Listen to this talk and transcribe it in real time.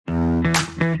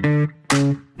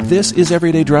This is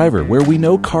Everyday Driver, where we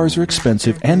know cars are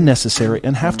expensive and necessary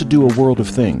and have to do a world of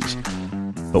things.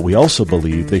 But we also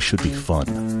believe they should be fun.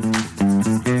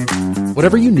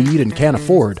 Whatever you need and can't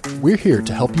afford, we're here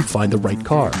to help you find the right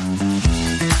car.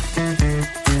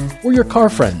 We're your car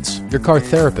friends, your car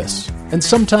therapists, and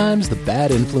sometimes the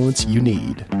bad influence you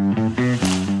need.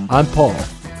 I'm Paul.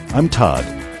 I'm Todd,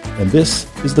 and this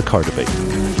is The Car Debate.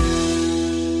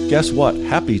 Guess what?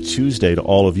 Happy Tuesday to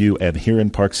all of you, and here in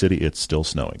Park City, it's still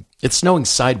snowing. It's snowing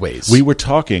sideways. We were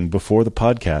talking before the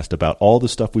podcast about all the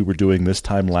stuff we were doing this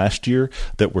time last year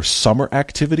that were summer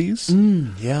activities.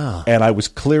 Yeah. And I was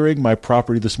clearing my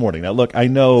property this morning. Now, look, I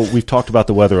know we've talked about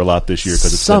the weather a lot this year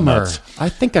because it's summer. been nuts. I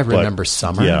think I remember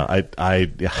summer. Yeah,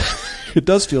 it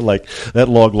does feel like that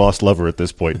long-lost lover at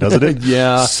this point, doesn't it?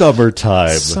 Yeah.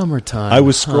 Summertime. Summertime. I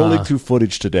was scrolling through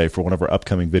footage today for one of our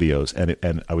upcoming videos,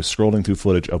 and I was scrolling through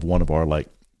footage of one of our,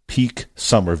 peak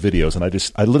summer videos, and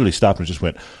I literally stopped and just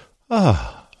went,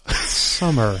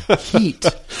 summer heat.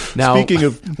 Now, speaking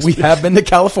of, we have been to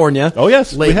California. Oh,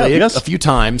 yes, lately, we have, yes. a few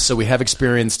times, so we have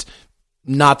experienced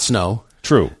not snow.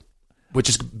 True. Which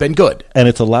has been good. And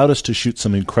it's allowed us to shoot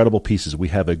some incredible pieces. We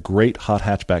have a great hot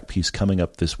hatchback piece coming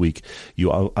up this week.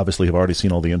 You obviously have already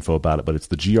seen all the info about it, but it's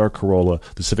the GR Corolla,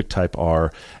 the Civic Type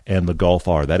R, and the Golf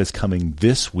R. That is coming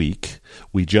this week.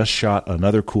 We just shot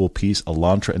another cool piece,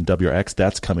 Elantra and WRX.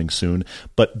 That's coming soon.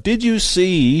 But did you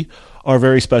see our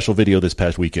very special video this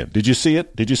past weekend? Did you see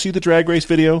it? Did you see the drag race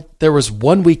video? There was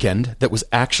one weekend that was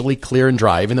actually clear and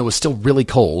dry, even though it was still really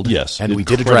cold. Yes. And we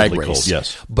did a drag race. Cold,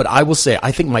 yes. But I will say,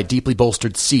 I think my deeply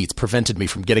bolstered seats prevented me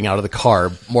from getting out of the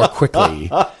car more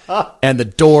quickly. And the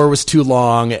door was too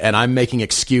long, and I'm making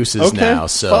excuses now.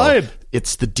 So fine.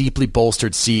 It's the deeply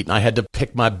bolstered seat, and I had to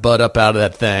pick my butt up out of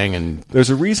that thing and there's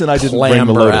a reason I didn't bring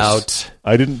the Lotus. Out.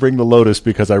 I didn't bring the Lotus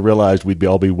because I realized we'd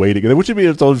all be waiting, which would be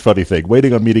its own funny thing,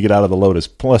 waiting on me to get out of the Lotus.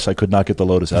 Plus, I could not get the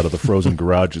Lotus out of the frozen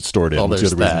garage it's stored in. Oh, That's the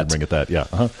other reason to bring it that. Yeah.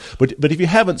 But if you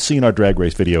haven't seen our drag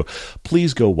race video,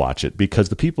 please go watch it, because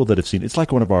the people that have seen it, it's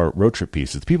like one of our road trip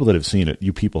pieces. The people that have seen it,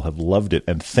 you people have loved it,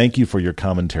 and thank you for your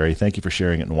commentary. Thank you for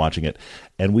sharing it and watching it.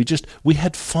 And we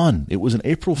had fun. It was an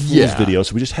April Fool's video,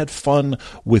 so we just had fun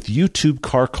with YouTube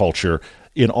car culture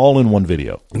in one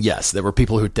video. Yes, there were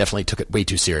people who definitely took it way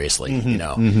too seriously.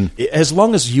 As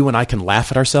long as you and I can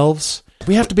laugh at ourselves,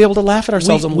 we have to be able to laugh at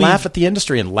ourselves and laugh at the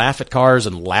industry and laugh at cars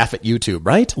and laugh at YouTube,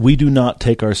 right? We do not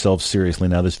take ourselves seriously.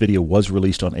 Now, this video was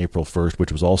released on April 1st,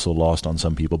 which was also lost on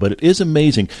some people, but it is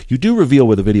amazing. You do reveal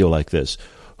with a video like this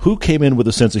who came in with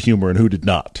a sense of humor and who did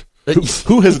not.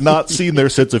 Who has not seen their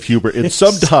sense of humor in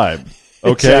some time?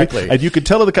 Okay, exactly. And you can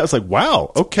tell in the comments, like,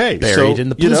 wow, okay, buried in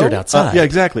the blizzard outside. Yeah,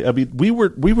 exactly. I mean, we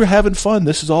were having fun.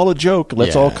 This is all a joke.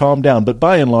 Let's all calm down. But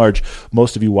by and large,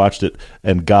 most of you watched it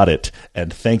and got it,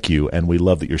 and thank you. And we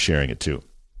love that you're sharing it too.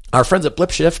 Our friends at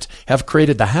BlipShift have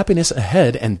created the Happiness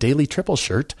Ahead and Daily Triple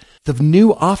shirt. The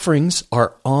new offerings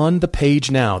are on the page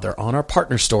now. They're on our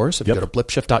partner store. So if you go to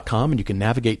blipshift.com and you can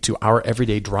navigate to our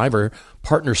Everyday Driver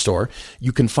partner store,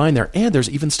 you can find there. And there's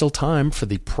even still time for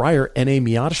the prior NA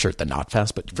Miata shirt, the Not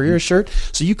Fast But Furious shirt.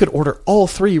 So you could order all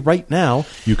three right now.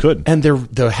 You could. And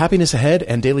the Happiness Ahead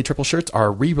and Daily Triple shirts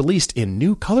are re-released in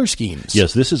new color schemes.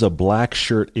 Yes, this is a black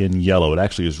shirt in yellow. It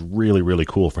actually is really, really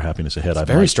cool for Happiness Ahead. I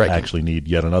very striking. Actually need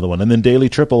yet another one. And then Daily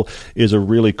Triple is a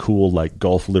really cool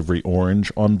Golf livery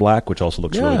orange on black, which also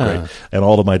looks really great. And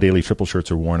all of my Daily Triple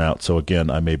shirts are worn out. So again,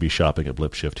 I may be shopping at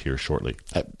BlipShift here shortly.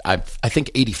 I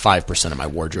think 85% of my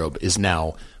wardrobe is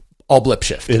now all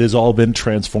BlipShift. It has all been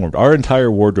transformed. Our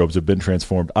entire wardrobes have been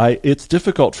transformed. It's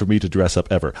difficult for me to dress up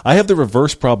ever. I have the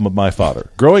reverse problem of my father.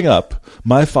 Growing up,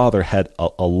 my father had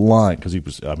a line, because it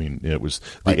was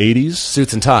the 80s.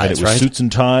 Suits and ties, and it was suits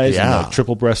and ties, and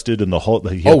triple-breasted, and the whole,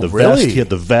 he had the vest, he had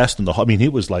the vest, and the whole,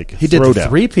 it was like he did the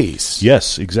three-piece.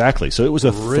 Yes, exactly. So it was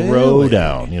a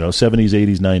throwdown, 70s,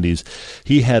 80s, 90s.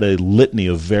 He had a litany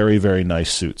of very, very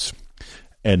nice suits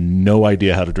and no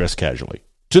idea how to dress casually.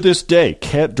 To this day,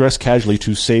 can't dress casually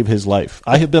to save his life.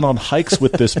 I have been on hikes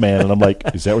with this man, and I'm like,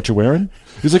 is that what you're wearing?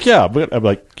 He's like, yeah. But I'm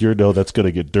like, that's going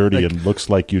to get dirty and looks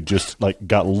like you just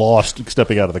got lost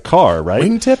stepping out of the car, right?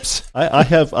 Wingtips? I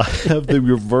have the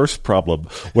reverse problem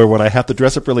where when I have to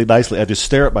dress up really nicely, I just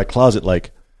stare at my closet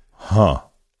like, huh.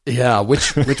 Yeah,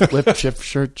 which BlipShift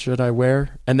shirt should I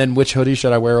wear? And then which hoodie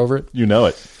should I wear over it? You know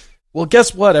it. Well,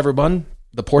 guess what, everyone?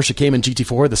 The Porsche Cayman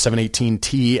GT4, the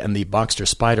 718T, and the Boxster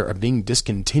Spyder are being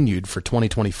discontinued for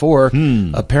 2024.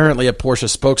 Apparently, a Porsche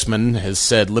spokesman has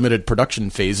said limited production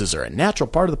phases are a natural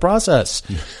part of the process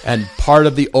and part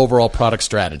of the overall product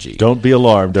strategy. Don't be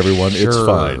alarmed, everyone. Sure. It's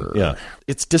fine. Yeah.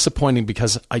 it's disappointing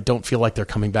because I don't feel like they're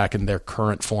coming back in their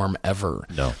current form ever.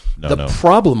 No. The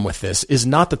problem with this is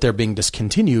not that they're being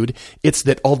discontinued. It's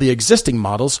that all the existing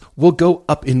models will go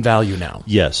up in value now.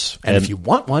 Yes. And if you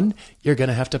want one, you're going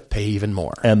to have to pay even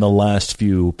more. And the last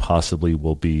few possibly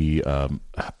will be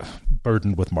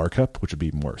burdened with markup, which would be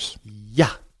even worse.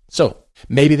 Yeah. So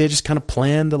maybe they just kind of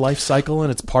plan the life cycle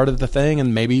and it's part of the thing,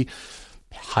 and maybe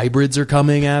hybrids are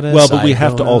coming at us. Well, but we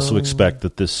have to also expect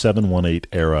that this 718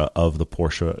 era of the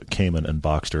Porsche Cayman and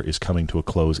Boxster is coming to a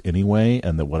close anyway,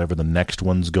 and that whatever the next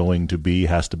one's going to be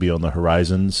has to be on the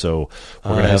horizon. So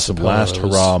we're going to have some last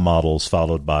hurrah models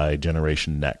followed by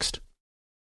generation next.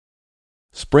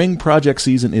 Spring project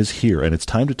season is here, and it's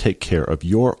time to take care of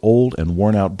your old and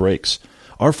worn-out brakes.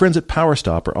 Our friends at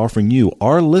PowerStop are offering you,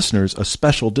 our listeners, a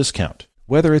special discount.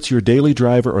 Whether it's your daily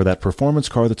driver or that performance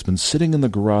car that's been sitting in the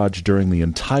garage during the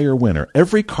entire winter,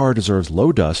 every car deserves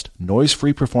low dust,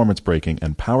 noise-free performance braking,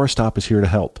 and PowerStop is here to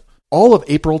help. All of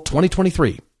April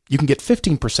 2023, you can get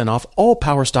 15% off all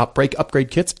PowerStop brake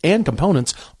upgrade kits and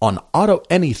components on Auto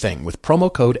Anything with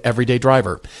promo code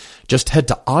EverydayDriver. Just head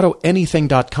to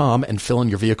AutoAnything.com and fill in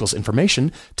your vehicle's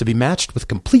information to be matched with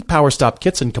complete PowerStop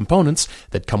kits and components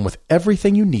that come with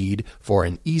everything you need for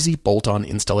an easy bolt-on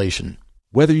installation.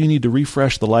 Whether you need to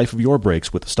refresh the life of your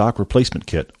brakes with a stock replacement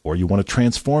kit, or you want to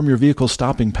transform your vehicle's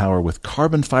stopping power with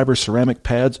carbon fiber ceramic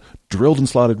pads, drilled and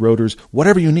slotted rotors,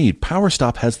 whatever you need,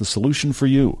 PowerStop has the solution for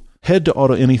you. Head to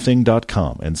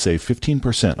AutoAnything.com and save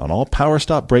 15% on all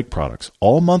PowerStop brake products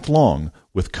all month long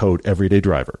with code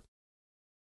EverydayDriver.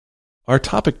 Our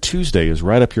topic Tuesday is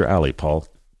right up your alley, Paul.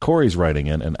 Corey's writing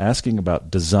in and asking about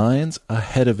designs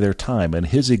ahead of their time, and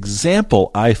his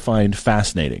example I find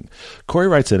fascinating. Corey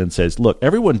writes in and says, look,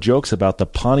 everyone jokes about the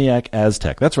Pontiac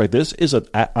Aztek. That's right, this is an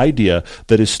idea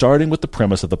that is starting with the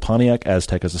premise of the Pontiac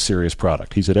Aztek as a serious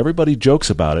product. He said everybody jokes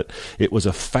about it. It was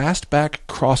a fastback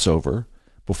crossover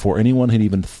before anyone had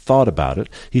even thought about it.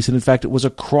 He said, in fact, it was a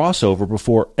crossover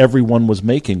before everyone was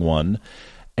making one,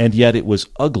 and yet it was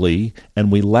ugly,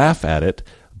 and we laugh at it.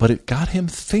 But it got him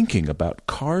thinking about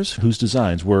cars whose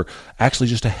designs were actually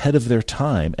just ahead of their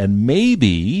time, and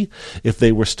maybe if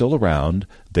they were still around,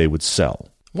 they would sell.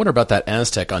 I wonder about that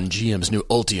Aztek on GM's new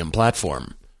Ultium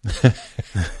platform.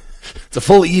 It's a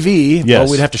full EV. Yes.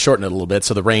 Well, we'd have to shorten it a little bit,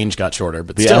 so the range got shorter.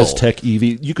 But the still. Aztek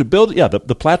EV, you could build,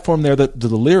 the platform there that the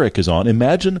Lyric is on.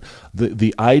 Imagine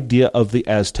the idea of the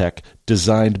Aztek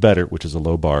designed better, which is a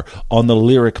low bar, on the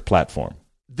Lyric platform.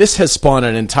 This has spawned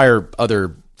an entire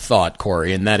other thought,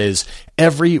 Corey, and that is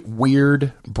every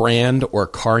weird brand or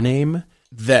car name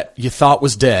that you thought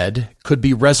was dead could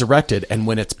be resurrected, and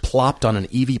when it's plopped on an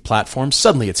EV platform,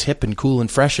 suddenly it's hip and cool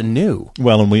and fresh and new.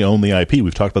 Well, and we own the IP.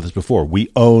 We've talked about this before. We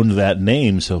own that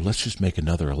name, so let's just make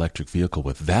another electric vehicle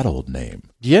with that old name.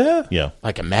 Yeah? Yeah.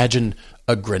 Like imagine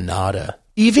a Granada.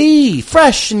 EV,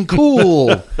 fresh and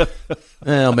cool.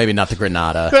 Well, maybe not the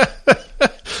Granada.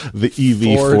 The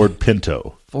EV Ford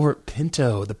Pinto. Ford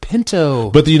Pinto, the Pinto.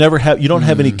 But you don't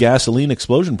have any gasoline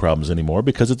explosion problems anymore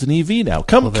because it's an EV now.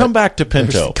 Come back to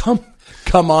Pinto.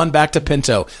 Come on back to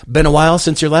Pinto. Been a while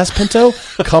since your last Pinto?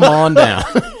 Come on down.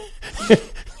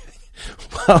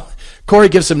 Well, Corey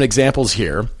gives some examples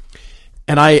here,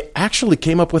 and I actually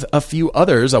came up with a few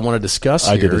others I want to discuss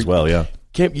here. I did as well, yeah.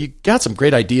 You got some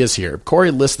great ideas here.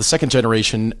 Corey lists the second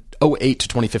generation 08 to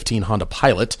 2015 Honda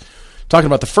Pilot. Talking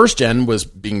about the first gen was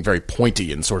being very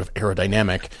pointy and sort of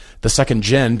aerodynamic. The second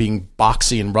gen being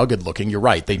boxy and rugged looking. You're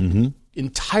right. They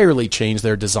entirely changed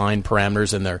their design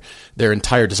parameters and their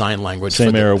entire design language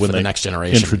for the next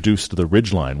generation. Introduced the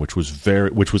Ridgeline, which was the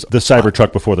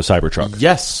Cybertruck before the Cybertruck.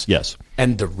 Yes.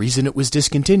 And the reason it was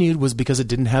discontinued was because it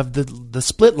didn't have the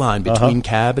split line between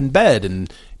cab and bed,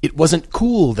 and it wasn't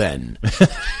cool then.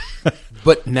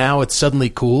 But now it's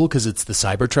suddenly cool because it's the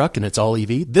Cybertruck and it's all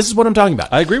EV. This is what I'm talking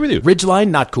about. I agree with you. Ridgeline,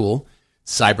 not cool.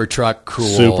 Cybertruck, cool.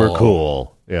 Super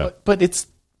cool. Yeah. But it's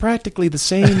practically the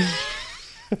same.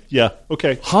 Yeah,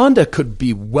 okay. Honda could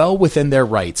be well within their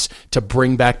rights to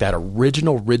bring back that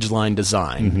original Ridgeline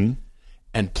design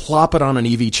and plop it on an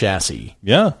EV chassis.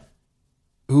 Yeah.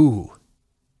 Ooh.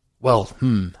 Well,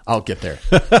 I'll get there.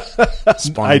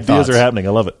 Ideas are happening.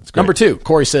 I love it. It's great. Number 2,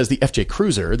 Corey says the FJ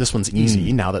Cruiser. This one's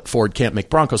easy. Now that Ford can't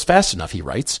make Broncos fast enough, he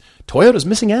writes, Toyota's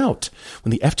missing out. When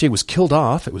the FJ was killed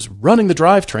off, it was running the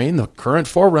drivetrain the current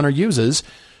 4Runner uses.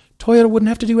 Toyota wouldn't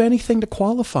have to do anything to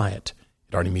qualify it.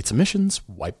 It already meets emissions,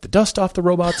 wipe the dust off the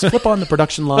robots, flip on the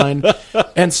production line,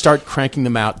 and start cranking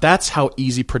them out. That's how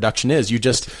easy production is. You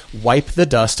just wipe the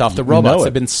dust off the robots.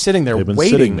 They've been sitting there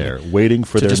waiting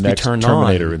for their next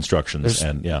Terminator instructions.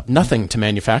 There's nothing to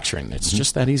manufacturing. It's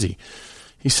just that easy.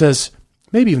 He says,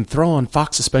 Maybe even throw on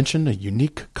Fox suspension, a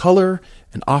unique color,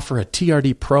 and offer a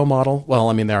TRD Pro model. Well,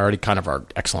 I mean, they already kind of are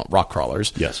excellent rock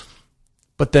crawlers. Yes.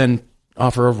 But then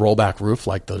offer a rollback roof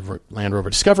like the Land Rover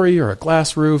Discovery or a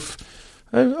glass roof.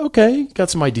 Okay, got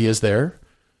some ideas there.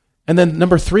 And then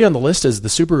number 3 on the list is the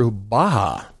Subaru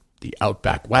Baja, the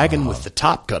Outback wagon with the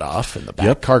top cut off in the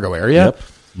back cargo area. Yep.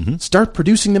 Mm-hmm. Start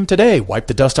producing them today. Wipe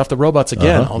the dust off the robots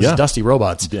again. All these dusty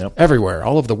robots everywhere,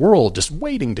 all over the world, just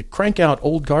waiting to crank out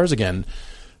old cars again.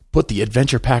 Put the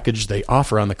adventure package they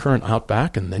offer on the current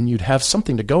Outback, and then you'd have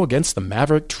something to go against the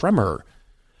Maverick Tremor.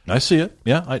 I see it.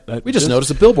 Yeah, we just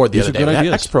noticed a billboard the other day. That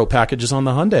ideas. X-Pro package is on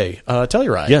the Hyundai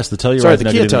Telluride. Yes, the Telluride. Sorry,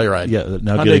 the Kia Telluride. Yeah,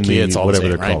 now Hyundai, getting Kia, it's all whatever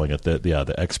the same, they're calling it.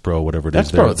 The X-Pro, whatever it is.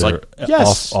 X-Pro, it's like,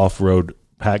 yes. Off-road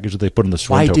package that they put in the Sorento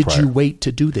Why did prior. you wait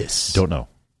to do this? Don't know.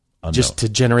 Just to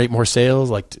generate more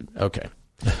sales? Okay.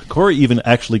 Corey even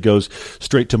actually goes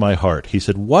straight to my heart. He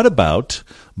said, what about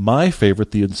my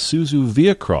favorite, the Isuzu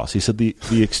Via Cross? He said the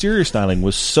exterior styling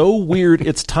was so weird,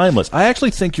 it's timeless. I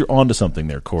actually think you're onto something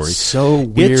there, Corey. So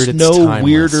weird, it's no timeless.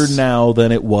 Weirder now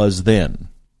than it was then.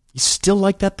 You still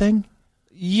like that thing?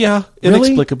 Yeah, really?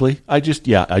 Inexplicably. I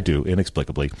do,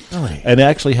 inexplicably. Really? And it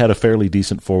actually had a fairly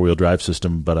decent four-wheel drive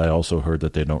system, but I also heard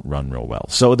that they don't run real well.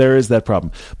 So there is that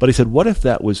problem. But he said, what if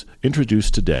that was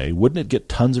introduced today? Wouldn't it get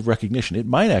tons of recognition? It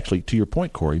might actually, to your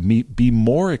point, Corey, be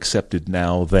more accepted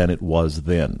now than it was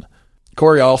then.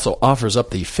 Corey also offers up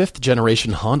the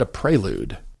 5th-generation Honda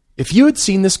Prelude. If you had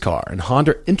seen this car and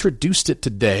Honda introduced it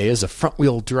today as a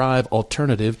front-wheel drive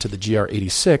alternative to the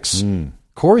GR86,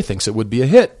 Corey thinks it would be a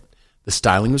hit. The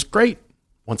styling was great.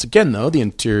 Once again, though, the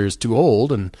interior is too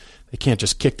old, and they can't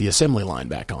just kick the assembly line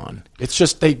back on. It's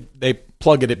just they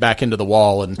plug it back into the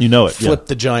wall and flip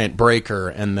the giant breaker,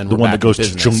 and then the one that goes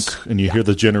to chunk, and you hear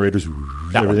the generators,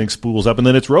 everything spools up, and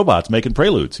then it's robots making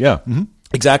Preludes. Yeah,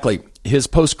 exactly. His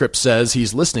postscript says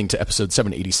he's listening to episode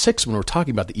 786 when we're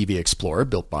talking about the EV Explorer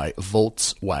built by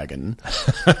Volkswagen.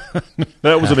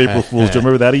 That was an April Fool's joke.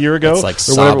 Remember that a year ago? It's like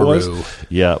Subaru.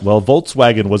 Yeah, well,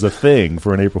 Volkswagen was a thing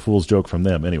for an April Fool's joke from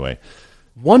them. Anyway.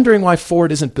 Wondering why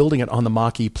Ford isn't building it on the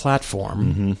Mach-E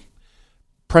platform.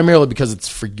 Primarily because it's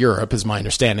for Europe, is my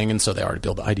understanding, and so they already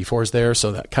build the ID4s there,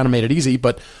 so that kind of made it easy.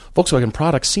 But Volkswagen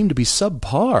products seem to be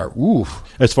subpar. Ooh.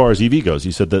 As far as EV goes,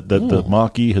 you said that the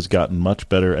Mach-E has gotten much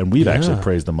better, and we've actually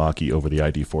praised the Mach-E over the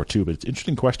ID4 too, but it's an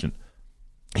interesting question.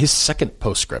 His second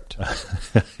postscript.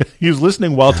 He was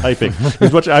listening while typing.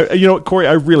 Corey,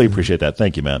 I really appreciate that.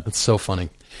 Thank you, man. It's so funny.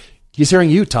 He's hearing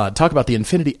you, Todd, talk about the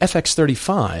Infiniti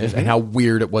FX35 and how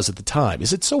weird it was at the time.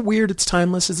 Is it so weird it's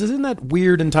timeless? Is it in that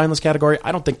weird and timeless category?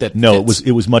 I don't think that No, fits.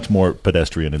 it was much more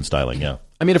pedestrian in styling, yeah.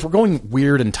 I mean, if we're going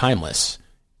weird and timeless,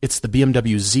 it's the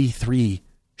BMW Z3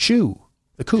 shoe,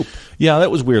 the coupe. Yeah,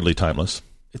 that was weirdly timeless.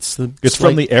 It's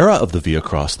from the era of the Via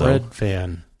Cross, though. Red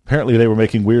van. Apparently they were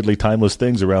making weirdly timeless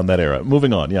things around that era.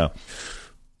 Moving on, yeah.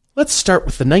 Let's start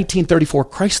with the 1934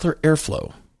 Chrysler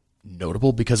Airflow.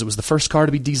 Notable because it was the first car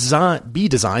to be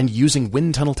designed using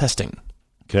wind tunnel testing.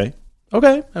 Okay. I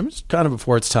mean, it's kind of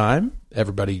before its time.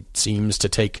 Everybody seems to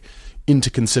take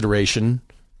into consideration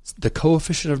the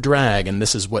coefficient of drag, and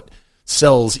this is what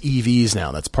sells EVs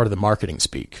now. That's part of the marketing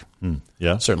speak.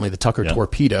 Yeah. Certainly the Tucker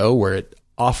Torpedo, where it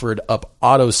offered up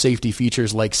auto safety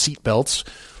features like seat belts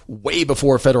way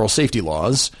before federal safety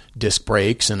laws, disc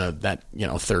brakes, and that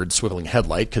third swiveling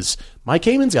headlight, because my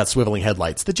Cayman's got swiveling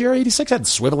headlights. The GR86 had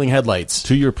swiveling headlights.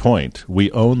 To your point,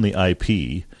 we own the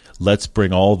IP. Let's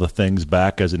bring all the things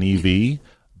back as an EV.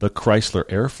 The Chrysler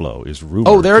Airflow is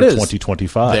rumored there it is.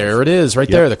 2025. There it is, right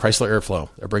there, the Chrysler Airflow.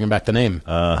 They're bringing back the name.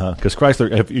 Because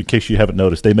Chrysler, in case you haven't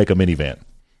noticed, they make a minivan.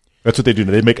 That's what they do.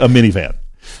 They make a minivan.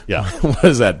 Yeah. What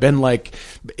has that been, like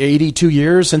 82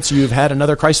 years since you've had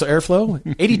another Chrysler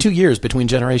Airflow? 82 years between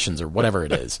generations or whatever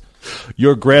it is.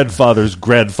 Your grandfather's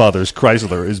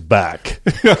Chrysler is back.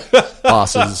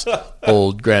 Boss's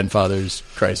old grandfather's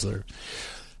Chrysler.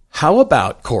 How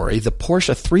about, Corey, the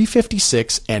Porsche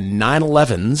 356 and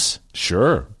 911s?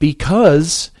 Sure.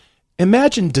 Because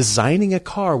imagine designing a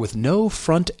car with no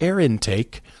front air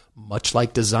intake, much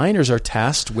like designers are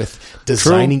tasked with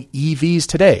designing EVs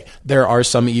today. There are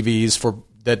some EVs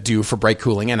that do for brake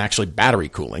cooling and actually battery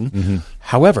cooling.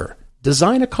 However,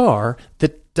 design a car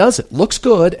that looks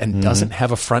good and doesn't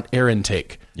have a front air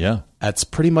intake. Yeah. That's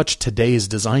pretty much today's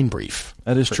design brief.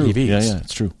 That is true. EVs. Yeah,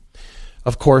 it's true.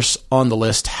 Of course, on the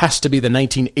list has to be the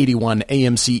 1981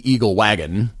 AMC Eagle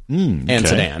wagon and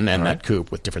sedan and that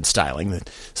coupe with different styling.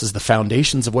 This is the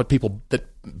foundations of what people that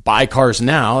buy cars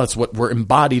now. That's what were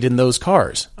embodied in those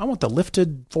cars. I want the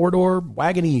lifted four-door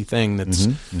wagony thing that's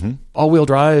all-wheel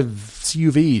drive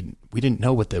CUV. We didn't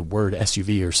know what the word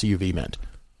SUV or CUV meant.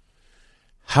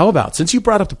 How about, since you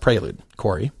brought up the Prelude,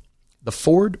 Corey, the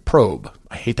Ford Probe.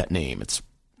 I hate that name. It's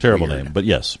terrible weird. name, but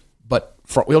yes. But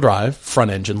front-wheel drive,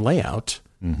 front-engine layout,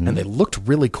 and they looked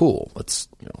really cool. Let's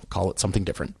call it something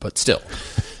different, but still.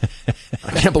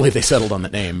 I can't believe they settled on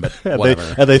that name, but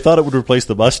whatever. And they thought it would replace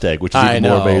the Mustang, which is even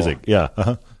more amazing. Yeah.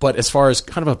 Uh-huh. But as far as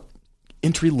kind of a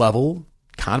entry-level,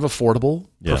 kind of affordable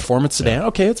performance sedan,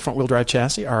 okay, it's front-wheel drive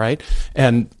chassis, all right.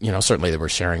 And, certainly they were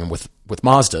sharing them with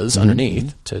Mazdas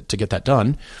underneath to get that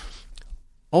done.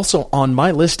 Also on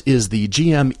my list is the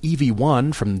GM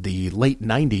EV1 from the late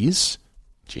 90s.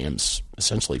 GM's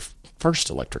essentially first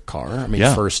electric car.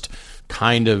 First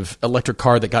kind of electric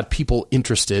car that got people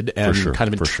interested and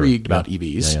kind of intrigued about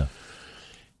EVs. Yeah.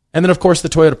 And then, of course, the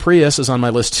Toyota Prius is on my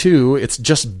list, too. It's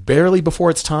just barely before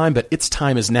its time, but its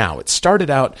time is now. It started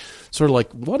out sort of like,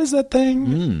 what is that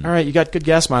thing? All right, you got good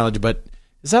gas mileage, but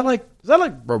is that like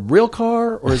a real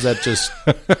car, or is that just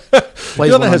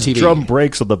plays one on has TV? Drum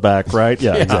brakes on the back, right?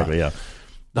 Yeah, exactly, yeah.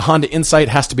 The Honda Insight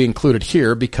has to be included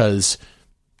here because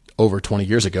over 20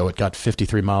 years ago, it got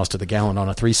 53 miles to the gallon on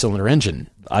a 3-cylinder engine.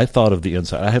 I thought of the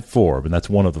Insight. I have 4, and that's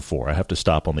one of the 4. I have to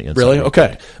stop on the Insight. Really?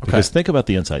 Okay. Because think about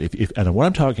the Insight. And what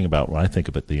I'm talking about when I think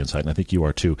about the Insight, and I think you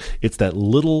are too, it's that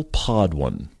little pod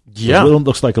one. Yeah. It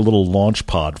looks like a little launch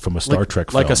pod from a Star Trek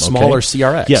film. Like a smaller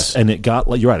CRX. Yes, and it got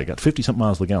 50-something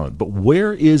miles to the gallon. But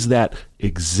where is that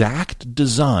exact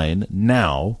design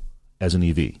now as an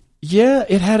EV? Yeah,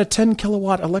 it had a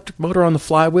 10-kilowatt electric motor on the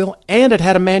flywheel, and it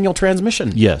had a manual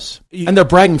transmission. Yes. And they're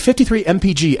bragging 53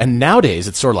 mpg, and nowadays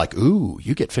it's sort of like, ooh,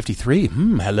 you get 53.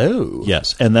 Hello.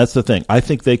 Yes, and that's the thing. I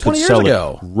think they could sell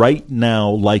it right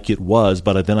now like it was,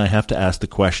 but then I have to ask the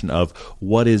question of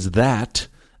what is that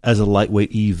as a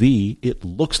lightweight EV? It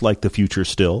looks like the future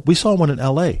still. We saw one in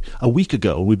L.A. a week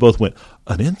ago, and we both went,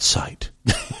 an Insight.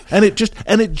 And it just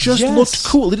yes. Looked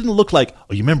cool. It didn't look like,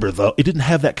 you remember though, it didn't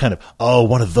have that kind of,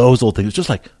 one of those old things. It's just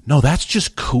like, no, that's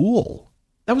just cool.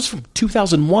 That was from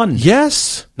 2001.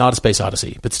 Yes. Not a Space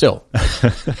Odyssey, but still.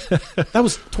 That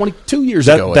was 22 years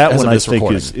ago. That one I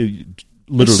think is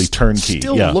literally turnkey.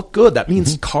 Still look good. That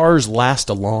means cars last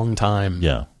a long time.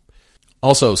 Yeah.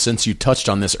 Also, since you touched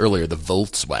on this earlier, the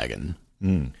Volkswagen.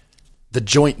 The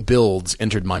joint builds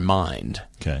entered my mind.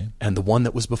 Okay. And the one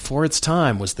that was before its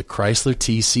time was the Chrysler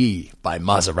TC by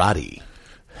Maserati.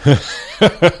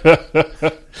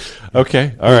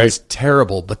 Okay. All right. It's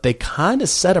terrible, but they kind of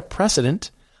set a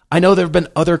precedent. I know there have been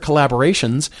other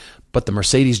collaborations, but the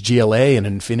Mercedes GLA and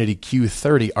Infiniti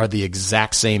Q30 are the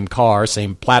exact same car,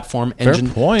 same platform,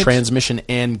 engine, transmission,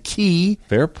 and key.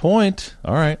 Fair point.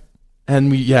 All right.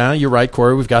 And you're right,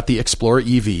 Corey. We've got the Explorer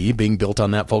EV being built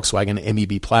on that Volkswagen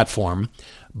MEB platform.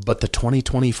 But the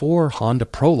 2024 Honda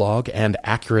Prologue and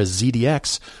Acura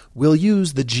ZDX will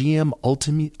use the GM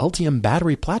Ultium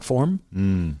battery platform.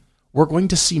 We're going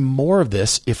to see more of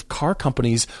this if car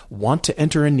companies want to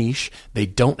enter a niche. They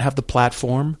don't have the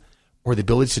platform or the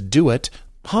ability to do it.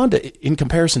 Honda, in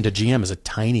comparison to GM, is a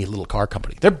tiny little car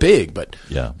company. They're big, but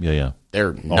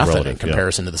they're nothing in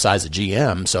comparison to the size of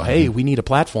GM. So, hey, we need a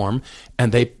platform,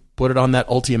 and they put it on that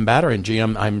Ultium battery, and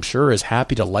GM, I'm sure, is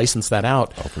happy to license that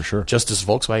out. Oh, for sure. Just as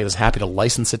Volkswagen is happy to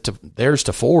license it to theirs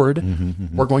to Ford.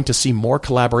 We're going to see more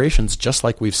collaborations, just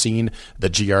like we've seen the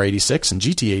GR86 and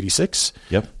GT86.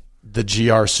 Yep. The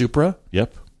GR Supra.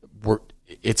 Yep.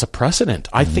 It's a precedent.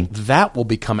 I think that will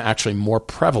become actually more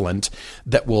prevalent,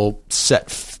 that will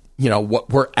set, what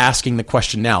we're asking the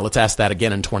question now. Let's ask that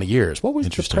again in 20 years. What was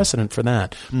the precedent for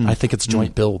that? I think it's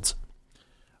joint builds.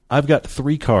 I've got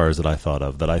 3 cars that I thought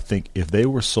of that I think if they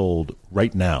were sold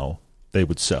right now, they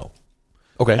would sell.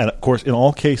 Okay. And, of course, in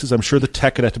all cases, I'm sure the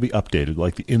tech would have to be updated,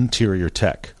 like the interior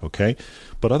tech, okay?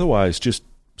 But otherwise, just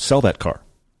sell that car.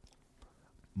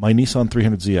 My Nissan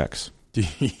 300ZX.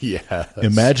 Yes.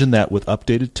 Imagine that with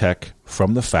updated tech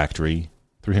from the factory.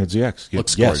 300ZX.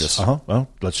 Looks gorgeous. Well,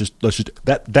 let's just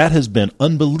that has been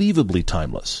unbelievably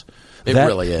timeless. It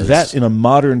really is. That in a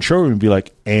modern showroom would be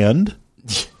like, and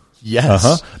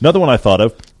yes. Another one I thought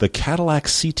of, the Cadillac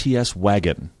CTS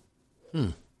wagon.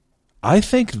 I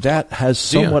think that has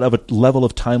somewhat of a level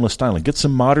of timeless styling. Get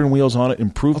some modern wheels on it,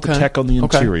 improve the tech on the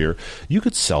interior. You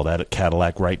could sell that at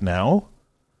Cadillac right now.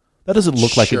 That doesn't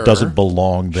look like it doesn't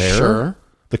belong there. Sure.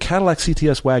 The Cadillac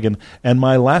CTS wagon, and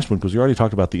my last one, because we already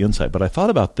talked about the Insight, but I thought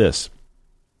about this.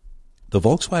 The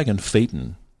Volkswagen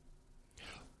Phaeton.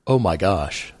 Oh, my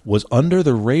gosh. Was under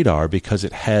the radar because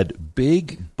it had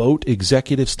big boat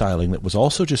executive styling that was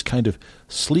also just kind of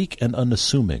sleek and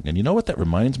unassuming. And you know what that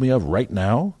reminds me of right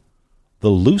now? The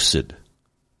Lucid.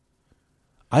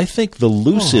 I think the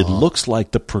Lucid looks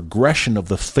like the progression of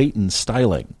the Phaeton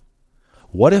styling.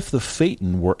 What if the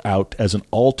Phaeton were out as an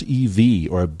alt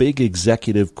EV or a big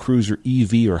executive cruiser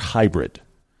EV or hybrid?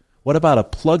 What about a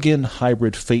plug-in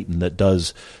hybrid Phaeton that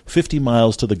does 50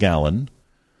 miles to the gallon?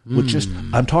 With just,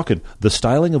 I'm talking the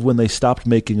styling of when they stopped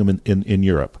making them in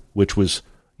Europe, which was,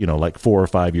 like 4 or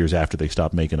 5 years after they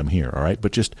stopped making them here, all right?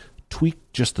 But just tweak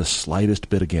just the slightest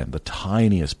bit again, the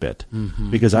tiniest bit.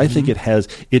 Because I think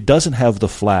it doesn't have the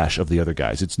flash of the other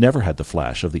guys. It's never had the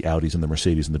flash of the Audis and the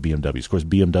Mercedes and the BMWs. Of course,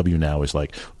 BMW now is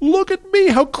like, look at me,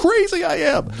 how crazy I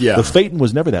am. Yeah. The Phaeton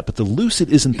was never that, but the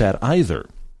Lucid isn't that either.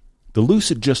 The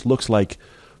Lucid just looks like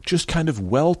just kind of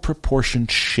well-proportioned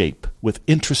shape with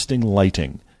interesting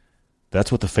lighting.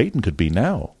 That's what the Phaeton could be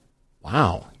now.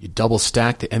 Wow. You double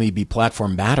stack the MEB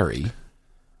platform battery.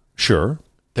 Sure.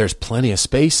 There's plenty of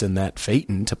space in that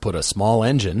Phaeton to put a small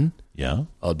engine. Yeah.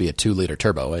 Well, it'd be a 2-liter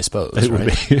turbo, I suppose.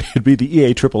 It'd be the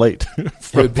EA888.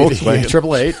 It would be the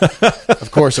EA888.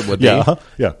 Of course it would be.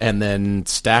 Yeah. And then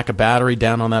stack a battery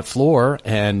down on that floor,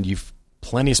 and you've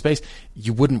plenty of space.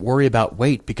 You wouldn't worry about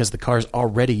weight because the car's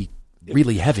already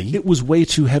really heavy. It was way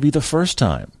too heavy the first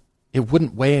time. It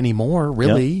wouldn't weigh any more,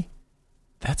 really. Yeah.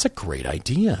 That's a great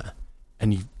idea.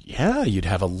 And you'd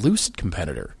have a Lucid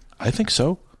competitor. I think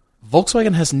so.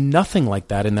 Volkswagen has nothing like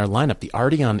that in their lineup. The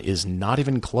Arteon is not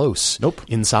even close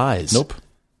in size. Nope.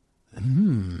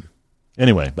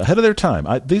 Anyway, ahead of their time.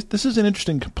 This is an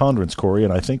interesting ponderance, Corey,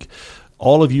 and I think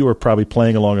all of you are probably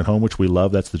playing along at home, which we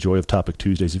love. That's the joy of Topic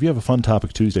Tuesdays. If you have a fun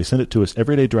Topic Tuesday, send it to us,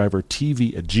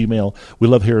 everydaydrivertv@gmail.com. We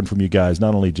love hearing from you guys,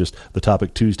 not only just the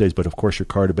Topic Tuesdays, but, of course, your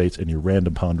car debates and your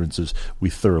random ponderances.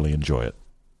 We thoroughly enjoy it.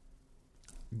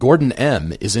 Gordon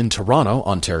M. is in Toronto,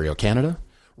 Ontario, Canada,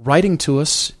 writing to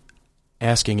us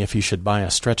asking if he should buy a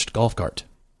stretched golf cart.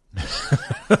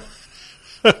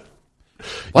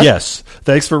 Yes.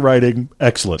 Thanks for writing.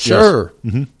 Excellent. Sure.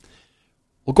 Yes. Mm-hmm.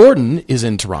 Well, Gordon is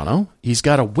in Toronto. He's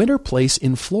got a winter place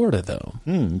in Florida, though.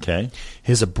 Okay.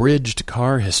 His abridged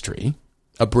car history,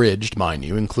 abridged, mind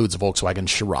you, includes a Volkswagen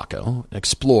Scirocco, an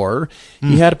Explorer.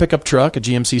 He had a pickup truck, a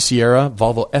GMC Sierra,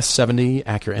 Volvo S70,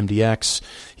 Acura MDX.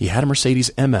 He had a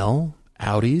Mercedes ML,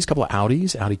 Audis, a couple of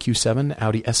Audis, Audi Q7,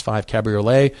 Audi S5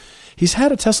 Cabriolet. He's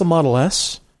had a Tesla Model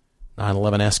S,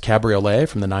 911S Cabriolet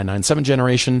from the 997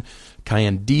 generation,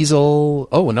 Cayenne Diesel,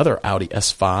 another Audi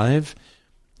S5.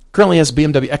 Currently has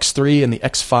BMW X3 and the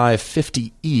X5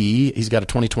 50e. He's got a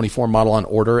 2024 model on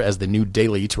order as the new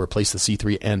daily to replace the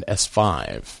C3 and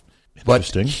S5.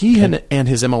 Interesting. But he and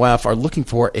his MOF are looking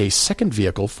for a second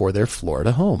vehicle for their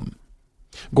Florida home.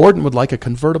 Gordon would like a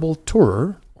convertible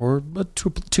Tourer or a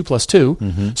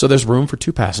 2+2, so there's room for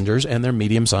 2 passengers and their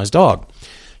medium-sized dog.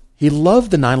 He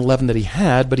loved the 911 that he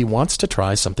had, but he wants to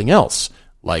try something else,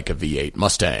 like a V8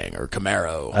 Mustang or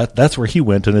Camaro. That's where he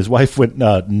went, and his wife went,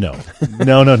 no.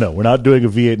 We're not doing a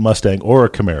V8 Mustang or a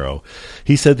Camaro.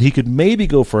 He said he could maybe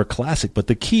go for a classic, but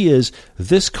the key is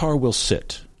this car will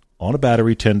sit on a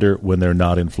battery tender when they're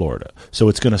not in Florida. So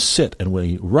it's going to sit, and when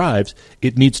he arrives,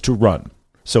 it needs to run.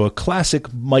 So a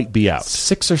classic might be out.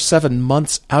 6 or 7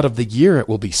 months out of the year it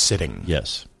will be sitting.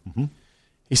 Yes. Mm-hmm.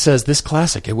 He says this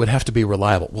classic, it would have to be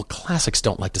reliable. Well, classics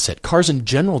don't like to sit. Cars in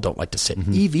general don't like to sit.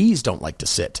 EVs don't like to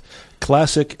sit.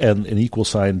 Classic and an equal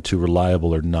sign to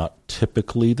reliable are not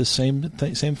typically the same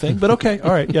thing, but okay.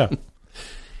 All right, yeah.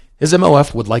 His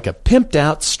MOF would like a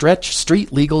pimped-out, stretch,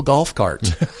 street-legal golf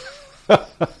cart.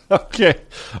 Okay.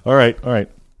 All right.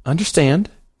 Understand.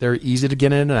 They're easy to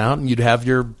get in and out, and you'd have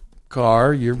your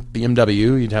car, your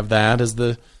BMW, you'd have that as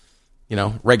the,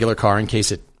 regular car in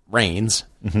case it rains.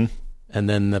 Mm-hmm. And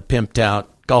then the pimped out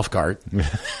golf cart.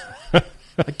 I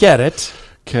get it.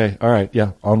 Okay. All right.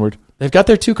 Yeah. Onward. They've got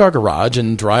their 2-car garage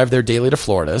and drive their daily to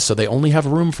Florida, so they only have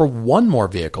room for one more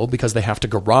vehicle because they have to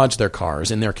garage their cars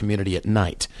in their community at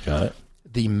night. Got it.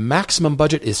 The maximum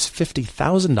budget is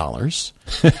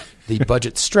 $50,000. The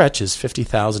budget stretch is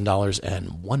 $50,000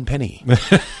 and 1 penny.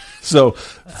 So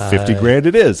 $50,000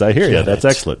 it is. I hear you. That's it.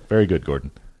 Excellent. Very good,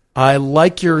 Gordon. I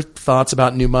like your thoughts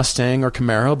about new Mustang or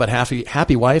Camaro, but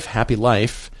happy wife, happy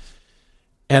life.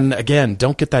 And again,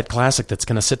 don't get that classic that's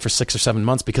going to sit for 6 or 7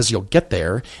 months because you'll get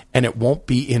there and it won't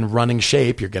be in running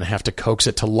shape. You're going to have to coax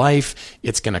it to life.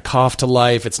 It's going to cough to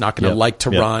life. It's not going to like to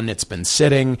run. It's been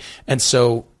sitting. And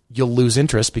so you'll lose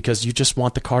interest because you just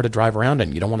want the car to drive around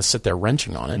in. You don't want to sit there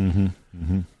wrenching on it. Mm-hmm.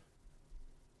 Mm-hmm.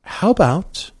 How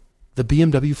about the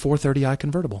BMW 430i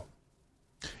convertible?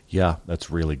 Yeah, that's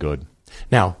really good.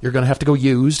 Now, you're going to have to go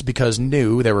used because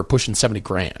new, they were pushing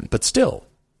 $70,000. But still,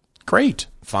 great,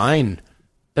 fine.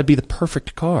 That'd be the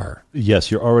perfect car. Yes,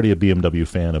 you're already a BMW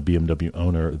fan, a BMW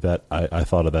owner. That I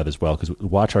thought of that as well, because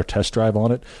watch our test drive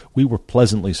on it. We were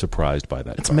pleasantly surprised by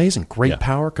that. It's car. amazing. Great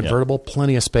power, convertible,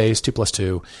 plenty of space,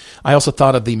 2+2. I also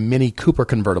thought of the Mini Cooper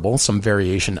convertible, some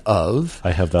variation of.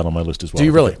 I have that on my list as well. Do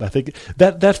you really? I think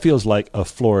that feels like a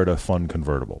Florida fun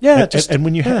convertible. Yeah. And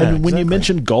when you when you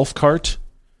mention golf cart,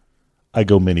 I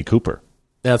go Mini Cooper.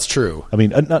 That's true. I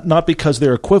mean, not because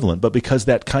they're equivalent, but because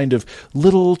that kind of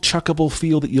little chuckable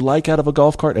feel that you like out of a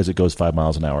golf cart as it goes 5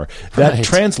 miles an hour, that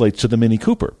translates to the Mini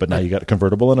Cooper. But now you got a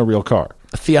convertible and a real car.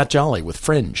 A Fiat Jolly with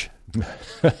fringe.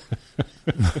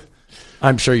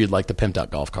 I'm sure you'd like the pimped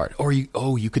out golf cart. Or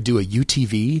you could do a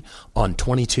UTV on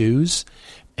 22s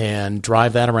and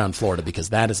drive that around Florida, because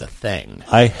that is a thing.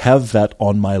 I have that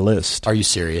on my list. Are you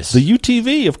serious? The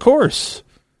UTV, of course.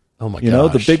 Oh my gosh. You know,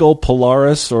 the big old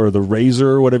Polaris or the Razor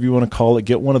or whatever you want to call it,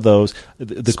 get one of those.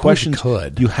 The questions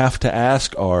you have to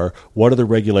ask are, what are the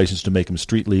regulations to make them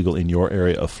street legal in your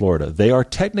area of Florida? They are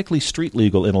technically street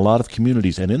legal in a lot of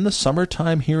communities. And in the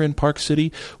summertime here in Park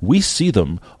City, we see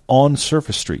them on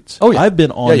surface streets. Oh, yeah. I've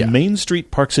been on Main Street,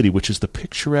 Park City, which is the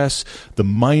picturesque, the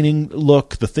mining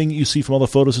look, the thing you see from all the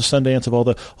photos of Sundance of all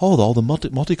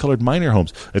the multicolored miner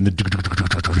homes. And then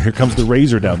here comes the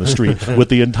Razor down the street with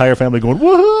the entire family going,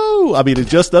 woohoo! I mean, it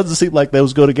just doesn't seem like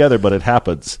those go together, but it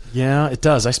happens. Yeah, it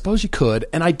does. I suppose you could.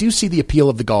 And I do see the appeal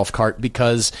of the golf cart,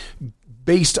 because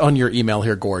based on your email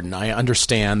here, Gordon, I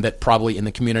understand that probably in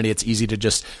the community it's easy to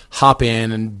just hop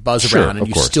in and buzz around, and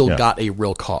you still got a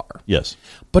real car. Yes.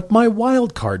 But my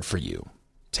wild card for you,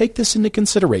 take this into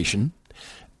consideration.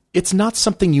 It's not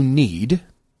something you need.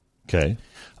 Okay.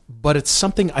 But it's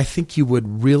something I think you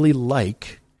would really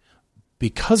like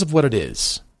because of what it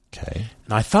is. Okay.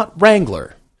 And I thought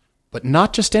Wrangler, but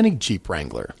not just any Jeep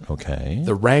Wrangler. Okay.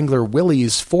 The Wrangler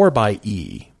Willys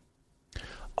 4xe.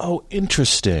 Oh,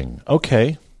 interesting.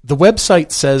 Okay. The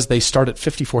website says they start at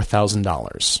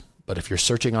 $54,000. But if you're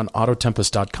searching on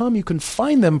Autotempest.com, you can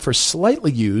find them for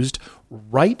slightly used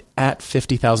right at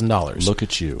 $50,000. Look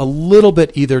at you. A little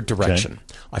bit either direction.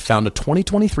 Okay. I found a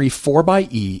 2023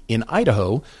 4xe in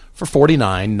Idaho for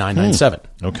 $49,997.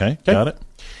 Okay, got it.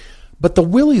 But the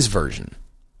Willys version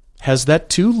has that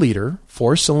 2-liter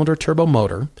 4-cylinder turbo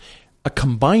motor, a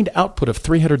combined output of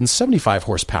 375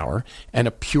 horsepower, and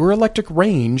a pure electric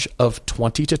range of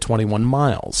 20 to 21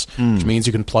 miles, which means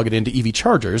you can plug it into EV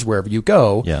chargers wherever you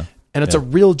go. Yeah. And it's a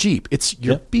real Jeep. It's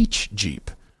your beach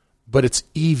Jeep, but it's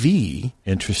EV.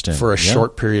 Interesting. For a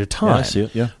short period of time. Yeah, I see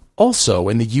it. Yeah. Also,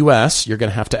 in the U.S., you're going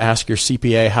to have to ask your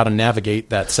CPA how to navigate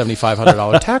that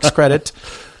 $7,500 tax credit,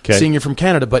 seeing you're from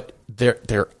Canada, but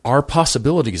there are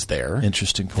possibilities there.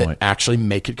 Interesting point. That actually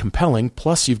make it compelling.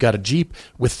 Plus, you've got a Jeep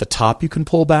with the top you can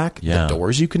pull back, the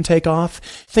doors you can take off.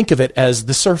 Think of it as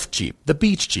the surf Jeep, the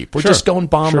beach Jeep. We're just going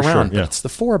bomb around, but it's the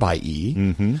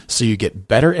 4xe. So you get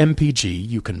better MPG.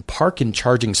 You can park in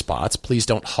charging spots. Please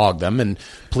don't hog them, and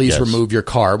please remove your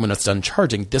car when it's done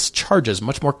charging. This charges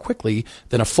much more quickly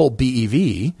than a full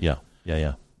BEV.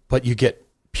 Yeah. But you get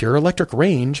pure electric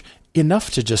range, enough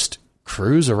to just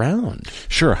cruise around.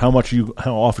 Sure. How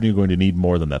often are you going to need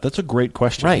more than that? That's a great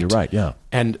question. Right. You're right. Yeah.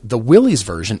 And the Willys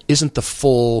version isn't the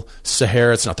full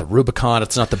Sahara. It's not the Rubicon.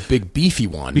 It's not the big beefy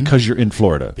one. Because you're in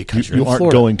Florida. Because you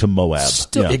aren't going to Moab.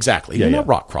 Exactly. You're not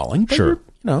rock crawling. But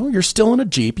you're still in a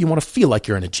Jeep. You want to feel like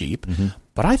you're in a Jeep.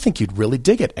 But I think you'd really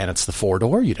dig it. And it's the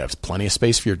 4-door. You'd have plenty of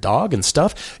space for your dog and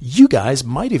stuff. You guys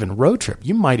might even road trip.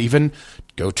 You might even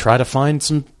go try to find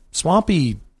some swamp.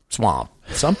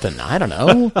 Something. I don't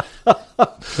know.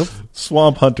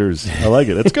 Swamp hunters. I like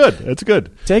it. It's good. It's good.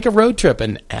 Take a road trip,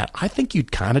 and I think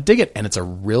you'd kind of dig it. And it's a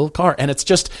real car. And it's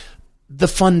just the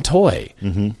fun toy.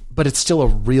 But it's still a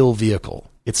real vehicle.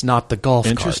 It's not the golf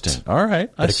cart. Interesting. All right.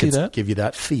 I see that. Give you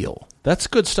that feel. That's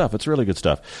good stuff. It's really good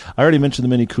stuff. I already mentioned the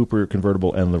Mini Cooper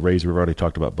convertible and the Razor. We've already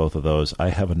talked about both of those. I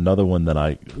have another one that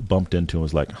I bumped into and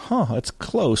was like, that's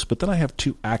close. But then I have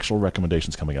 2 actual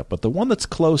recommendations coming up. But the one that's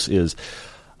close is,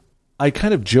 I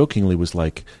kind of jokingly was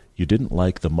like, you didn't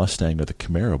like the Mustang or the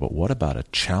Camaro, but what about a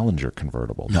Challenger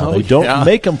convertible? Now, they don't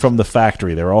make them from the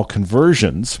factory. They're all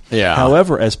conversions. Yeah.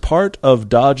 However, as part of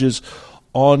Dodge's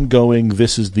ongoing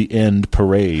This Is the End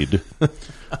parade,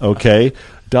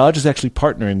 Dodge is actually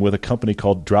partnering with a company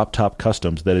called Drop Top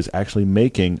Customs that is actually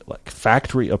making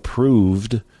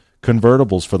factory-approved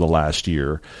convertibles for the last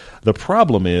year. The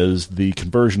problem is the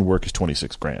conversion work is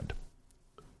 $26,000.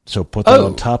 So put that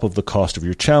on top of the cost of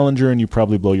your Challenger, and you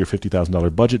probably blow your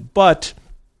 $50,000 budget. But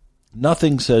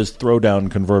Nothing says throwdown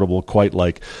convertible quite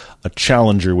like a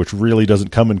Challenger, which really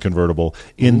doesn't come in convertible,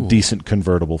 in decent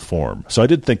convertible form. So I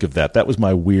did think of that. That was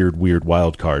my weird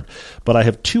wild card. But I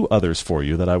have two others for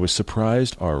you that I was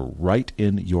surprised are right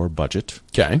in your budget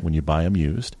when you buy them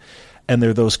used. And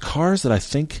they're those cars that I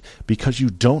think, because you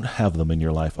don't have them in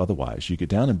your life otherwise, you get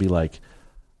down and be like,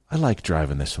 I like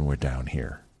driving this when we're down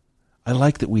here. I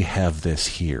like that we have this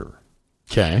here.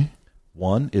 Okay.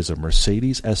 One is a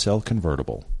Mercedes SL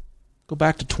convertible. Go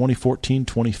back to 2014,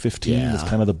 2015. Yeah. It's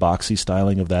kind of the boxy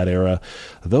styling of that era.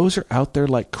 Those are out there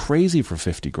like crazy for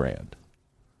 $50,000.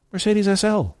 Mercedes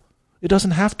SL. It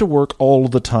doesn't have to work all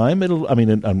the time.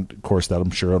 Of course, that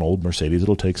I'm sure an old Mercedes,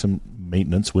 it'll take some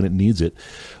maintenance when it needs it.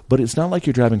 But it's not like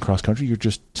you're driving cross country. You're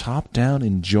just top down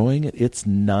enjoying it. It's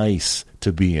nice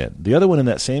to be in. The other one in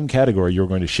that same category, you're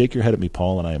going to shake your head at me,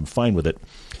 Paul, and I am fine with it.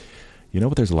 You know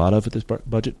what there's a lot of at this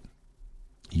budget?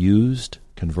 Used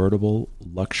convertible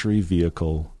luxury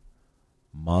vehicle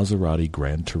Maserati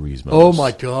Gran Turismo. Oh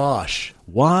my gosh.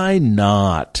 Why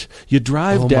not? You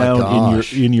drive down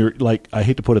in your like, I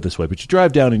hate to put it this way, but you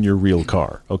drive down in your real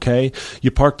car, okay?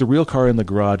 You park the real car in the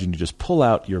garage and you just pull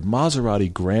out your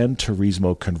Maserati Gran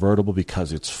Turismo convertible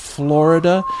because it's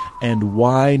Florida, and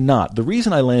why not? The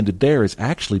reason I landed there is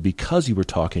actually because you were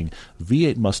talking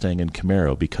V8 Mustang and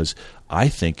Camaro, because I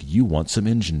think you want some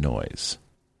engine noise.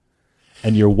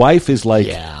 And your wife is like,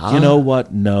 you know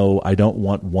what? No, I don't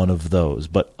want one of those.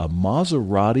 But a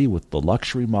Maserati with the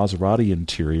luxury Maserati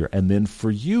interior. And then for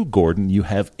you, Gordon, you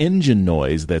have engine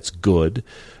noise that's good,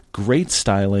 great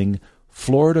styling,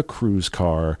 Florida cruise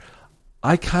car.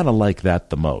 I kind of like that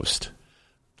the most.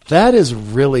 That is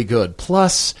really good.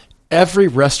 Plus, every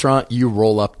restaurant you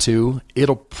roll up to,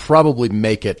 it'll probably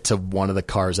make it to one of the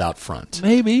cars out front.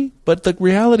 Maybe, but the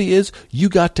reality is you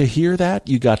got to hear that.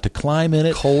 You got to climb in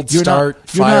it. Fire up.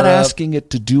 You're not asking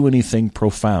it to do anything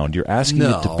profound. You're asking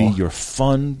it to be your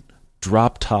fun,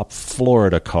 drop-top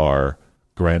Florida car,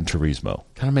 Gran Turismo.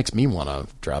 Kind of makes me want a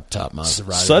drop-top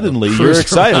Maserati. Suddenly, you're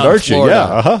excited, aren't you?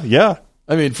 Florida. Yeah.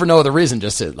 I mean, for no other reason,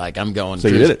 just to, like, I'm going. So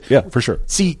you did it. Yeah, for sure.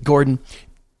 See, Gordon,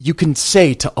 you can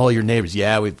say to all your neighbors,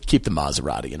 yeah, we keep the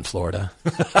Maserati in Florida.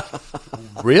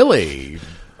 Really?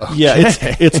 Okay. Yeah,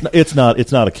 it's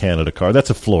not a Canada car.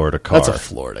 That's a Florida car. That's a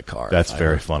Florida car. That's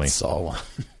very funny. Saw one.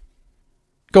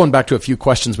 Going back to a few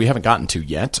questions we haven't gotten to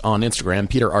yet. On Instagram,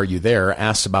 Peter, Are You There?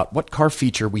 Asks about what car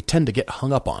feature we tend to get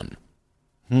hung up on.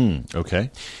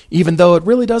 Okay. Even though it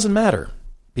really doesn't matter.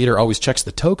 Peter always checks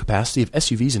the tow capacity of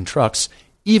SUVs and trucks,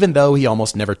 even though he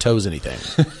almost never tows anything.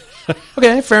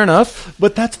 Okay, fair enough.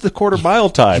 But that's the quarter mile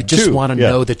time, You just want to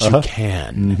know that you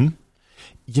can. Mm-hmm.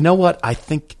 You know what? I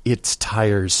think it's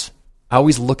tires. I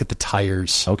always look at the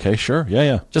tires. Okay, sure.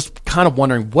 Yeah. Just kind of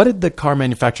wondering, what did the car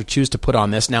manufacturer choose to put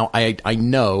on this? Now, I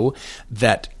know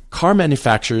that car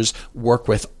manufacturers work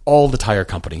with all the tire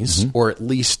companies, or at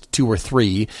least two or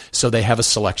three, so they have a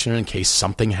selection in case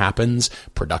something happens,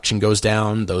 production goes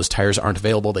down, those tires aren't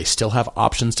available, they still have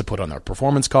options to put on their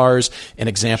performance cars. An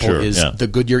example is the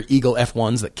Goodyear Eagle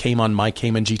F1s that came on my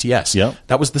Cayman GTS. Yep.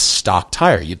 That was the stock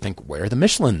tire. You'd think, where are the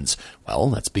Michelins? Well,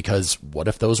 that's because what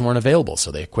if those weren't available?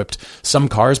 So they equipped some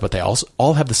cars, but they also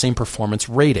all have the same performance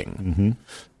rating.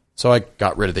 So I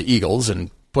got rid of the Eagles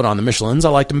and put on the Michelins. I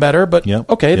liked them better, but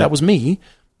that was me.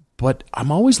 But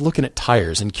I'm always looking at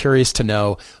tires and curious to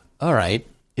know, all right,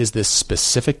 is this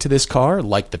specific to this car,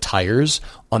 like the tires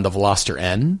on the Veloster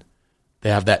N? They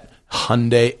have that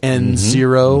Hyundai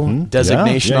N0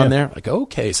 designation on there. Like,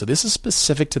 okay, so this is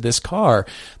specific to this car.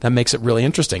 That makes it really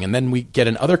interesting. And then we get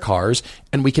in other cars,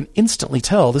 and we can instantly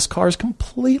tell this car is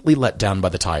completely let down by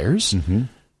the tires.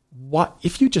 What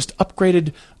if you just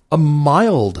upgraded a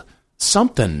mild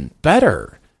something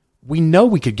better? We know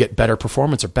we could get better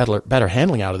performance or better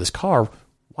handling out of this car.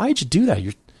 Why'd you do that?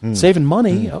 You're saving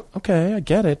money. Okay, I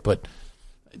get it, but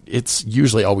it's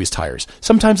usually always tires.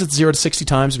 Sometimes it's 0 to 60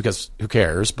 times because who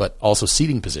cares, but also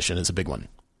seating position is a big one.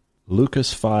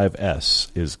 Lucas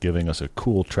 5S is giving us a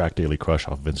cool Track Daily Crush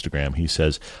off of Instagram. He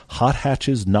says, hot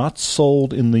hatches not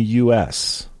sold in the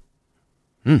U.S.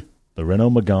 The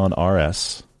Renault Megane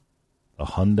RS, the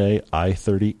Hyundai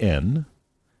i30N,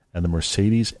 and the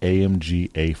Mercedes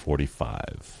AMG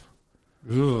A45.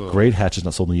 Ugh. Great hatches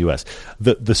not sold in the U.S.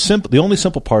 The only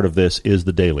simple part of this is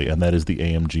the daily, and that is the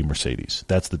AMG Mercedes.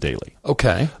 That's the daily.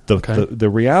 Okay. The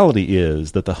reality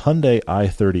is that the Hyundai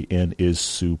i30N is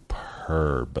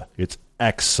superb. It's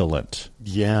excellent.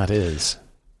 Yeah, it is.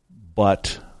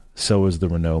 But so is the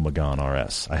Renault Megane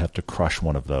RS. I have to crush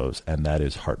one of those, and that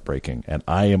is heartbreaking. And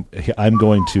I'm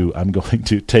going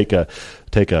to take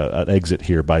an exit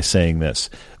here by saying this.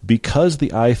 Because the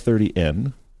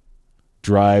i30N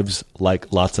drives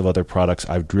like lots of other products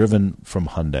I've driven from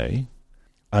Hyundai,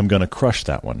 I'm going to crush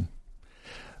that one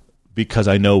because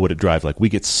I know what it drives like. We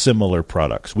get similar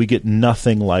products. We get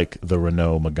nothing like the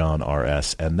Renault Megane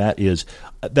RS, and that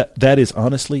is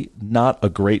honestly not a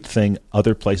great thing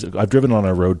other places. I've driven on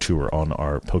our road tour on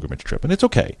our pilgrimage trip, and it's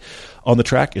okay. On the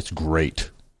track, it's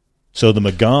great. So the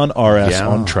Megane RS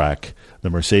on track, the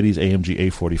Mercedes-AMG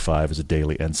A45 is a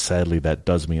daily, and sadly that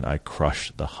does mean I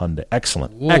crush the Hyundai.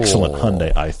 Excellent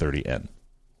Hyundai i30N.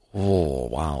 Oh,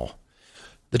 wow.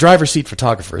 The driver's seat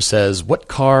photographer says, what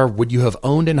car would you have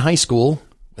owned in high school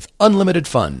with unlimited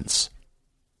funds?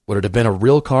 Would it have been a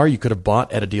real car you could have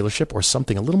bought at a dealership or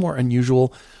something a little more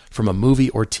unusual from a movie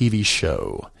or TV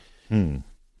show?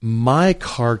 My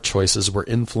car choices were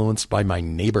influenced by my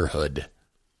neighborhood.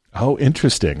 Oh,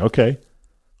 interesting. Okay.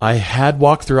 I had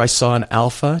walked through, I saw an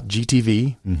Alfa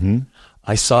GTV. Mm-hmm.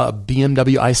 I saw a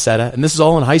BMW Isetta, and this is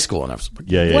all in high school. And I was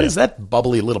like, what is that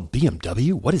bubbly little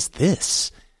BMW? What is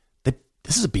this?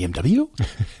 This is a BMW?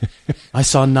 I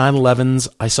saw 911s.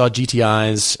 I saw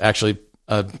GTIs. Actually,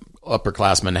 an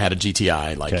upperclassman had a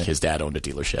GTI. Like his dad owned a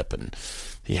dealership, and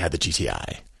he had the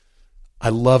GTI. I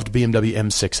loved BMW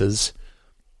M6s.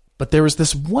 But there was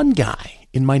this one guy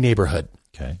in my neighborhood.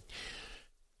 Okay.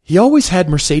 He always had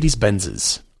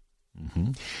Mercedes-Benzes.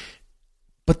 Mm-hmm.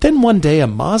 But then one day, a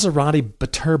Maserati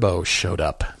Biturbo showed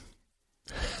up.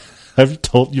 You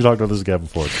talked about this guy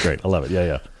before. It's great. I love it.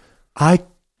 Yeah. I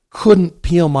couldn't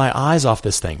peel my eyes off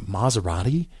this thing.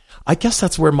 Maserati? I guess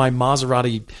that's where my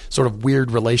Maserati sort of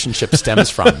weird relationship stems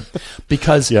from.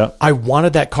 Because I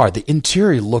wanted that car. The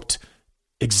interior looked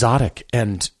exotic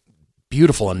and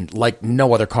beautiful and like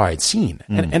no other car I'd seen.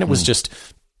 And it was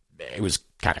it was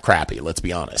kind of crappy, let's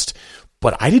be honest.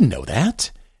 But I didn't know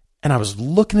that. And I was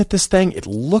looking at this thing. It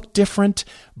looked different.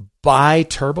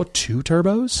 Bi-turbo, 2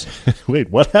 turbos.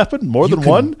 Wait, what happened? More than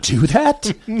one? Do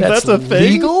that? That's a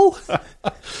thing? Legal?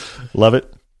 Love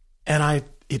it. And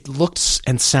it looked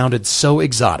and sounded so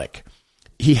exotic.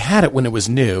 He had it when it was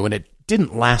new, and it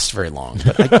didn't last very long.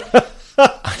 But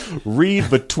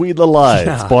read between the lines.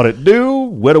 Yeah. Bought it new,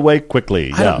 went away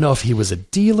quickly. I don't know if he was a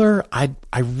dealer. I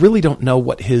really don't know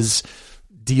what his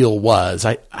deal was.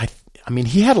 I mean,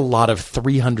 he had a lot of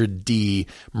 300D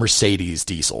Mercedes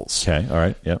diesels. Okay, all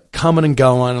right, yeah. Coming and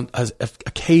going,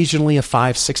 occasionally a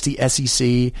 560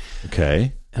 SEC.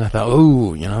 Okay. And I thought,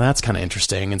 oh, that's kind of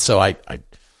interesting. And so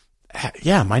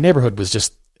my neighborhood was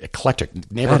just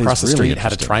eclectic. Neighbor across the street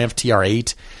had a Triumph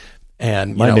TR8.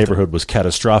 And my neighborhood was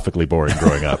catastrophically boring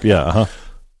growing up. Yeah, uh-huh.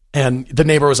 And the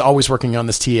neighbor was always working on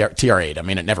this TR8. I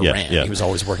mean, it never ran. Yeah. He was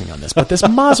always working on this. But this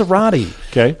Maserati,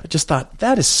 I just thought,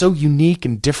 that is so unique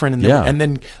and different. And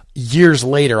then years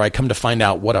later, I come to find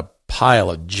out what a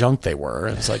pile of junk they were.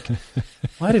 And it's like,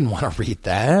 well, I didn't want to read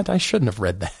that. I shouldn't have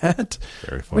read that.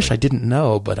 Very funny. Wish I didn't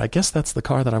know, but I guess that's the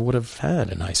car that I would have had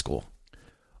in high school.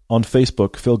 On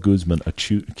Facebook, Phil Guzman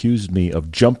accused me of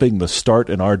jumping the start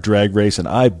in our drag race, and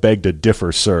I beg to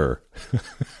differ, sir.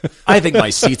 I think my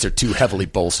seats are too heavily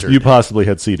bolstered. You possibly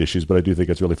had seat issues, but I do think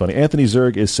it's really funny. Anthony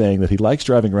Zerg is saying that he likes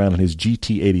driving around in his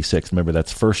GT86. Remember,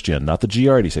 that's first gen, not the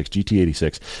GR86,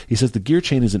 GT86. He says the gear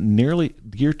change,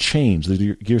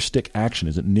 the gear stick action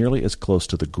isn't nearly as close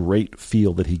to the great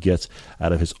feel that he gets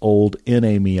out of his old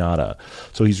NA Miata.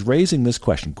 So he's raising this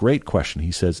question, great question.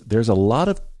 He says there's a lot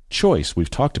of choice, we've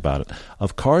talked about it,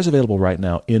 of cars available right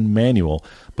now in manual,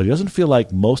 but he doesn't feel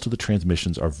like most of the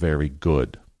transmissions are very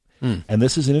good. And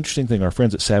this is an interesting thing. Our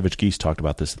friends at Savage Geese talked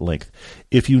about this at length.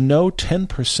 If you know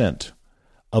 10%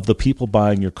 of the people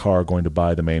buying your car are going to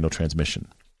buy the manual transmission,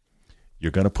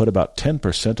 you're going to put about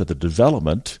 10% of the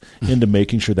development into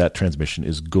making sure that transmission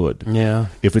is good. Yeah.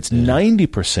 If it's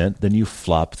 90%, then you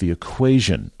flop the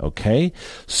equation, okay?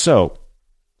 So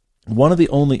one of the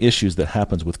only issues that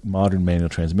happens with modern manual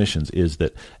transmissions is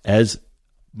that as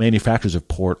manufacturers have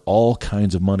poured all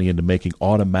kinds of money into making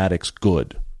automatics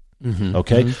good,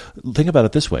 think about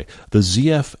it this way. The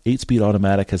ZF 8-speed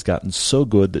automatic has gotten so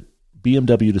good that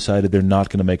BMW decided they're not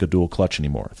going to make a dual clutch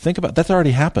anymore. Think about that's already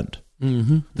happened.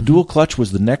 The dual clutch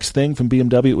was the next thing from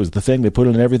BMW. It was the thing they put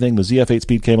in everything. The ZF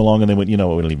 8-speed came along and they went, we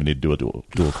don't even need to do a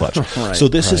dual clutch. So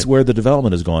this is where the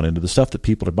development has gone into the stuff that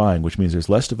people are buying, which means there's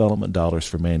less development dollars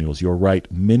for manuals. You're right.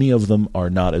 Many of them are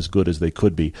not as good as they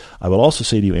could be. I will also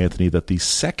say to you, Anthony, that the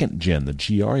second gen, the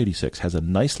GR86, has a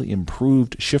nicely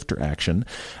improved shifter action.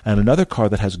 And another car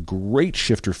that has great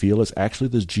shifter feel is actually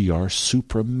the GR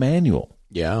Supra manual.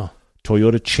 Yeah.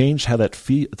 Toyota changed how that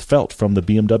felt from the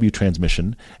BMW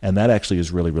transmission, and that actually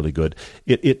is really, really good.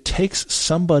 It takes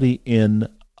somebody in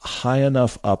high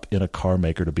enough up in a car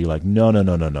maker to be like,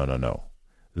 no.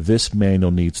 This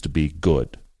manual needs to be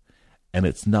good. and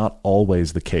it's not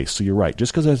always the case. So you're right.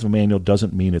 Just because it has a manual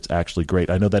doesn't mean it's actually great.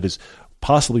 I know that is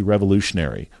possibly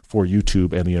revolutionary for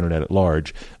YouTube and the internet at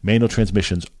large. Manual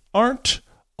transmissions aren't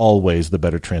always the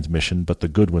better transmission, but the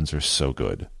good ones are so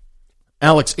good.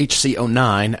 Alex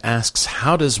HC09 asks,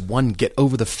 how does one get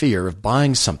over the fear of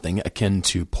buying something akin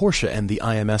to Porsche and the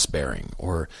IMS bearing,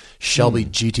 or Shelby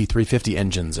GT350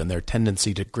 engines and their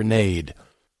tendency to grenade?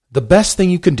 The best thing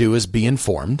you can do is be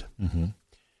informed. Mm-hmm.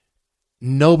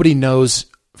 Nobody knows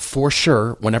for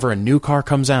sure, whenever a new car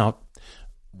comes out,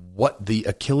 what the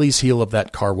Achilles heel of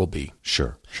that car will be.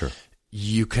 Sure.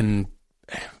 You can,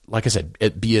 like I said,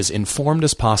 be as informed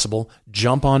as possible.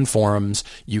 Jump on forums.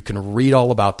 You can read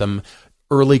all about them.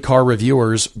 Early car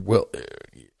reviewers will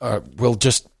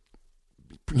just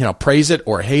praise it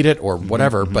or hate it or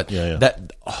whatever. Mm-hmm. But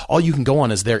that all you can go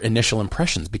on is their initial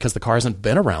impressions, because the car hasn't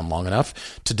been around long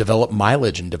enough to develop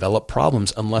mileage and develop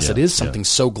problems, unless it is something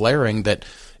so glaring that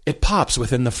it pops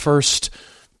within the first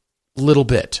little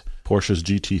bit. Porsche's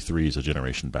GT3 is a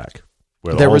generation back,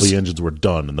 where the engines were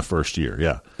done in the first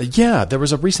year. Yeah, there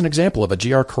was a recent example of a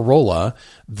GR Corolla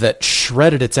that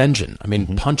shredded its engine. I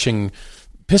mean, punching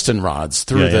piston rods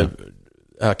through the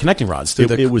connecting rods through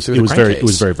the crankcase. It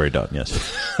was very, very done,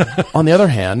 yes. On the other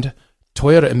hand,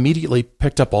 Toyota immediately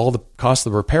picked up all the cost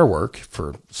of the repair work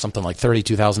for something like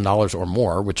 $32,000 or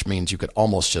more, which means you could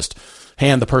almost just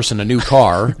hand the person a new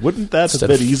car. Wouldn't that have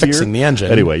been easier? Fixing the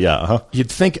engine. Anyway,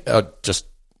 You'd think just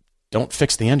don't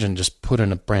fix the engine, just put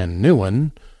in a brand new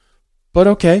one. But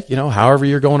okay, however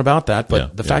you're going about that.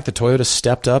 But the fact that Toyota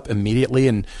stepped up immediately,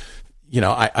 and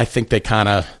I think they kind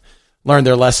of learned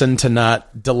their lesson to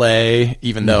not delay,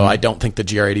 even though I don't think the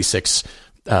GR86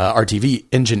 RTV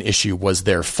engine issue was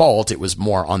their fault. It was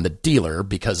more on the dealer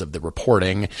because of the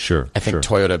reporting. Sure. I think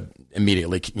Toyota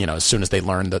immediately, as soon as they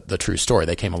learned the true story,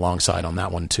 they came alongside on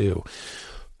that one too.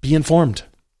 Be informed.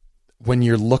 When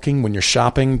you're looking, when you're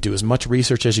shopping, do as much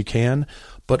research as you can.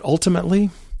 But ultimately,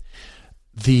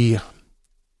 the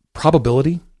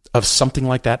probability of something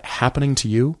like that happening to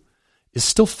you is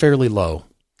still fairly low.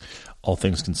 All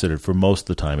things considered, for most of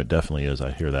the time, it definitely is.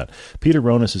 I hear that. Peter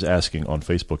Ronas is asking on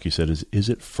Facebook, he said,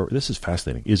 this is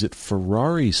fascinating, is it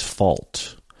Ferrari's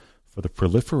fault for the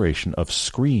proliferation of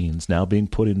screens now being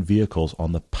put in vehicles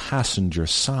on the passenger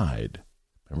side?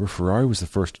 Remember, Ferrari was the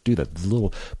first to do that, the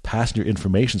little passenger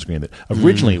information screen that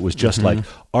originally it was just like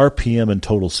RPM and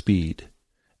total speed.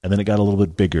 And then it got a little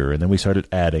bit bigger, and then we started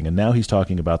adding. And now he's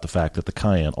talking about the fact that the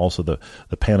Cayenne, also the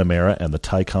Panamera and the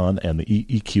Taycan and the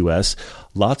EQS,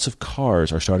 lots of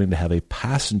cars are starting to have a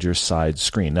passenger side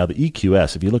screen. Now, the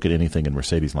EQS, if you look at anything in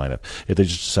Mercedes lineup, if they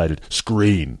just decided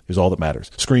screen is all that matters.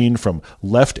 Screen from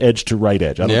left edge to right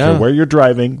edge. I don't care where you're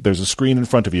driving, there's a screen in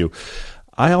front of you.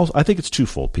 I think it's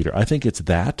twofold, Peter. I think it's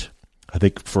that. I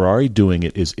think Ferrari doing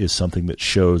it is something that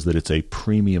shows that it's a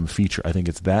premium feature. I think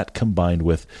it's that combined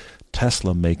with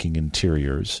Tesla making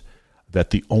interiors that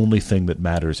the only thing that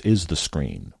matters is the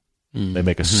screen. They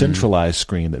make a centralized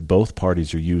screen that both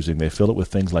parties are using. They fill it with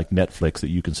things like Netflix that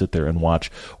you can sit there and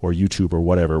watch, or YouTube or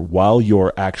whatever. While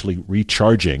you're actually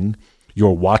recharging,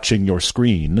 you're watching your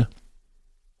screen.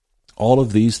 All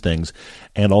of these things,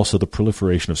 and also the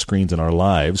proliferation of screens in our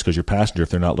lives, because your passenger, if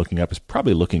they're not looking up, is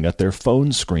probably looking at their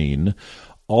phone screen.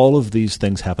 All of these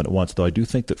things happen at once, though I do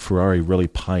think that Ferrari really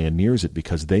pioneers it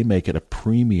because they make it a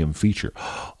premium feature.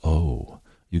 Oh,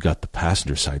 you got the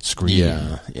passenger side screen.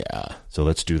 Yeah. So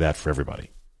let's do that for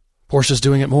everybody. Porsche's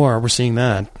doing it more. We're seeing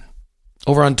that.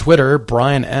 Over on Twitter,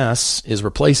 Brian S. is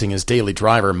replacing his daily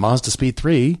driver, Mazda Speed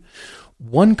 3.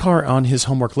 One car on his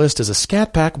homework list is a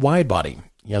Scat Pack widebody.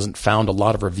 He hasn't found a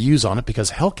lot of reviews on it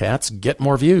because Hellcats get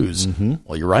more views.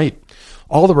 Well, you're right.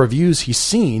 All the reviews he's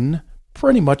seen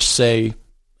pretty much say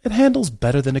it handles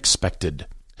better than expected.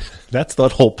 That's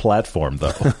that whole platform,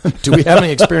 though. Do we have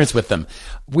any experience with them?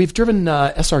 We've driven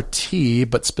SRT,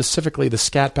 but specifically the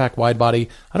Scat Pack widebody.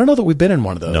 I don't know that we've been in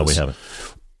one of those. No, we haven't.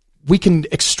 We can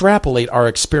extrapolate our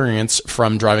experience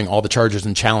from driving all the Chargers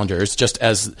and Challengers, just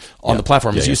as on the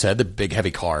platform, as you said, the big,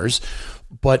 heavy cars.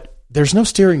 But there's no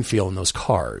steering feel in those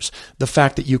cars. The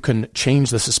fact that you can change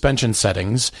the suspension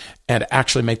settings and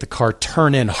actually make the car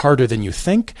turn in harder than you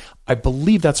think, I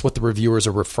believe that's what the reviewers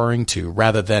are referring to,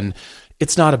 rather than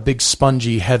it's not a big,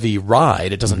 spongy, heavy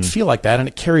ride. It doesn't feel like that, and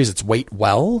it carries its weight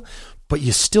well, but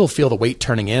you still feel the weight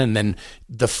turning in, and then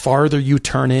the farther you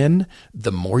turn in,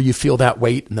 the more you feel that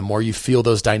weight, and the more you feel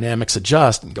those dynamics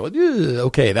adjust and go,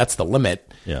 okay, that's the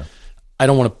limit. Yeah. I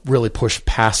don't want to really push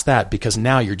past that because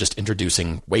now you're just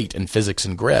introducing weight and physics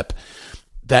and grip.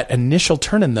 That initial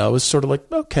turn in, though, is sort of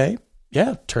like, okay,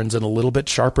 yeah, turns in a little bit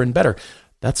sharper and better.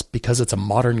 That's because it's a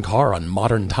modern car on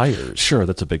modern tires. Sure,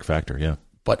 that's a big factor, yeah.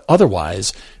 But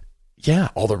otherwise, Yeah,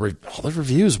 all the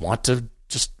reviews want to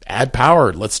just add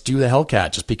power. Let's do the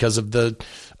Hellcat just because of the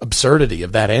absurdity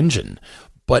of that engine.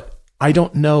 But I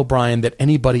don't know, Brian, that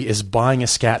anybody is buying a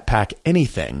Scat Pack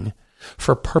anything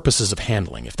for purposes of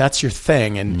handling. If that's your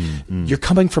thing and you're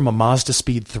coming from a Mazda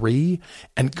Speed 3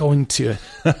 and going to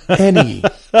any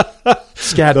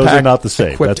Scat Those Pack are not the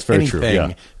same. That's very anything, true.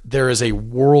 Yeah. there is a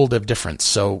world of difference.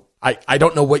 So I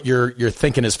don't know what you're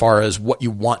thinking as far as what you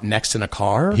want next in a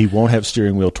car. He won't have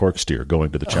steering wheel torque steer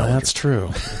going to the Challenger. That's true.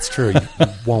 That's true. You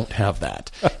won't have that.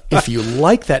 If you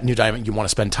like that new Diamond, you want to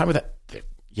spend time with it,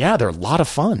 yeah, they're a lot of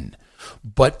fun.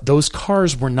 But those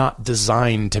cars were not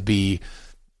designed to be,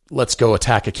 let's go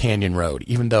attack a canyon road,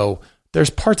 even though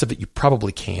there's parts of it you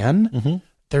probably can. Mm-hmm.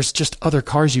 There's just other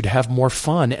cars you'd have more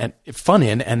fun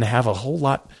in and have a whole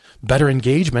lot better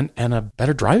engagement and a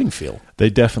better driving feel. They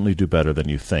definitely do better than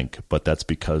you think, but that's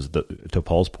because, to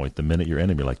Paul's point, the minute you're in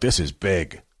them, you're like, this is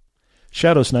big.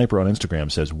 Shadow Sniper on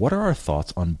Instagram says, what are our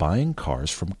thoughts on buying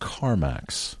cars from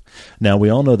CarMax? Now, we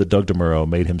all know that Doug DeMuro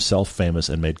made himself famous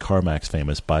and made CarMax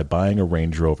famous by buying a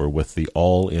Range Rover with the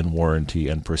all-in warranty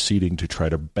and proceeding to try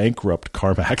to bankrupt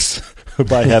CarMax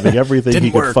by having everything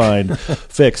he could find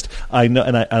fixed. I know,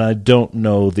 and I don't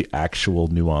know the actual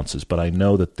nuances, but I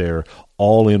know that their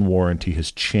all-in warranty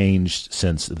has changed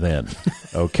since then.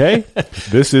 Okay,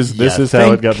 this is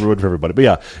how it got ruined for everybody. But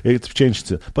yeah, it's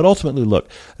changed. But ultimately, look,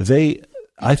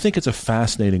 I think it's a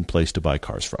fascinating place to buy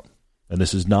cars from. And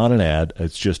this is not an ad.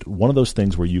 It's just one of those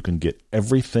things where you can get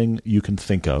everything you can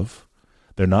think of.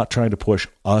 They're not trying to push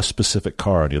a specific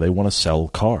car on you. They want to sell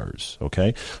cars,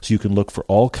 okay? So you can look for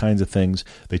all kinds of things.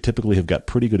 They typically have got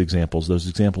pretty good examples. Those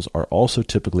examples are also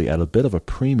typically at a bit of a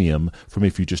premium from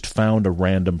if you just found a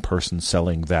random person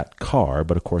selling that car.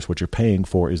 But, of course, what you're paying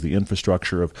for is the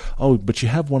infrastructure of, oh, but you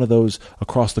have one of those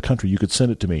across the country. You could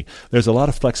send it to me. There's a lot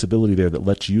of flexibility there that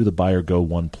lets you, the buyer, go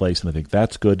one place, and I think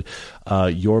that's good.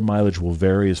 Your mileage will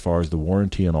vary as far as the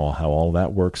warranty and how all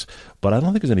that works. But I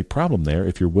don't think there's any problem there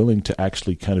if you're willing to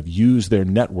actually kind of use their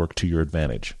network to your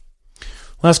advantage.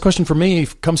 Last question for me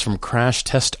comes from Crash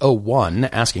Test 01,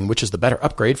 asking which is the better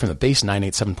upgrade from the base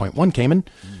 987.1 Cayman.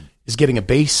 Is getting a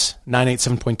base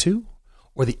 987.2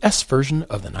 or the S version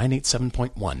of the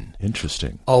 987.1?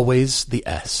 Interesting. Always the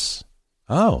S.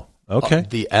 Oh, okay.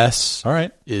 The S all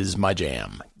right. is my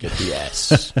jam. Get the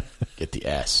S. Get the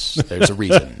S. There's a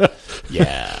reason.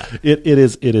 Yeah. It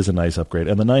is a nice upgrade.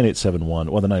 And the 987.1,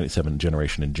 well, the 987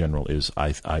 generation in general is,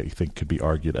 I think, could be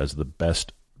argued as the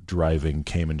best driving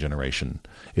Cayman generation.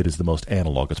 It is the most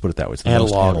analog. Let's put it that way. It's the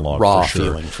most analog, raw for sure.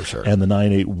 feeling for sure. And the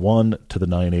 981 to the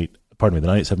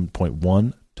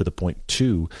 97.1 to the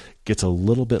 0.2 gets a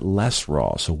little bit less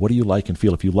raw. So what do you like and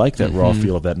feel? If you like that raw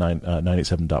feel of that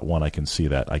 987.1, I can see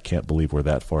that. I can't believe we're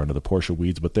that far into the Porsche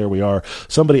weeds, but there we are.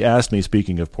 Somebody asked me,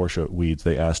 speaking of Porsche weeds,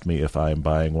 they asked me if I'm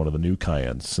buying one of the new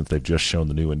Cayennes since they've just shown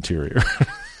the new interior.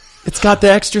 It's got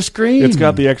the extra screen. It's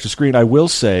got the extra screen. I will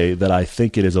say that I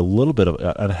think it is a little bit of,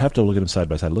 I have to look at them side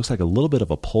by side. It looks like a little bit of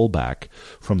a pullback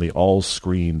from the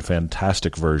all-screen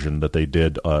fantastic version that they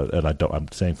did, and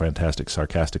I'm saying fantastic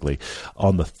sarcastically,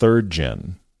 on the third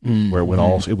gen, where it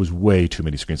went it was way too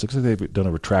many screens. It looks like they've done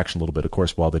a retraction a little bit. Of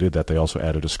course, while they did that, they also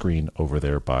added a screen over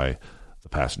there by the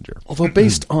passenger. Although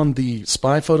based on the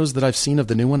spy photos that I've seen of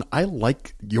the new one, I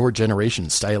like your generation,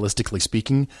 stylistically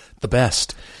speaking, the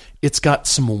best. It's got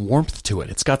some warmth to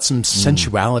it. It's got some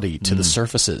sensuality to the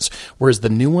surfaces. Whereas the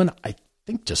new one, I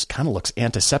think, just kind of looks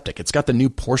antiseptic. It's got the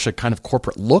new Porsche kind of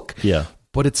corporate look,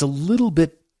 but it's a little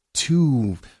bit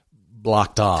too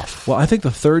blocked off. Well, I think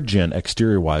the third gen,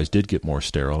 exterior-wise, did get more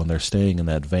sterile, and they're staying in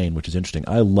that vein, which is interesting.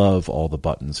 I love all the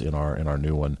buttons in our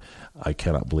new one. I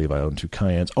cannot believe I own two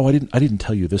Cayennes. Oh, I didn't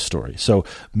tell you this story. So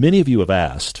many of you have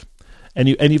asked, and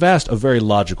you've asked a very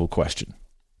logical question.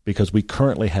 Because we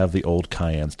currently have the old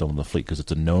Cayenne still in the fleet because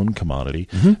it's a known commodity.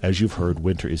 As you've heard,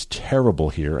 winter is terrible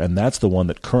here, and that's the one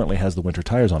that currently has the winter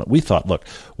tires on it. We thought, look,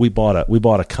 we bought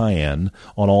a Cayenne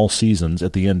on all seasons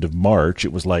at the end of March.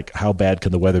 It was like, how bad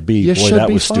can the weather be? Boy,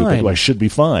 that was stupid. I should be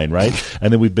fine, right?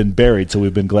 And then we've been buried, so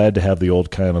we've been glad to have the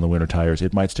old Cayenne on the winter tires.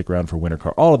 It might stick around for winter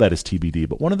car. All of that is TBD.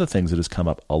 But one of the things that has come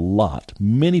up a lot,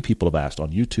 many people have asked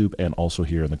on YouTube and also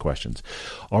here in the questions,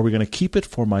 are we going to keep it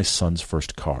for my son's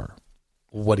first car?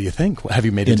 What do you think? Have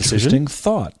you made a decision? Interesting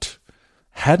thought.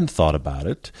 Hadn't thought about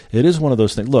it. It is one of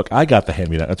those things. Look, I got the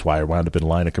hand-me-down. That's why I wound up in a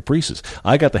line of Caprices.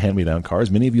 I got the hand-me-down cars.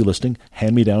 Many of you listening,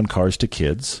 hand-me-down cars to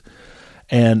kids.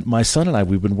 And my son and I,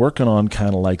 we've been working on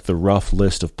kind of like the rough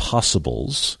list of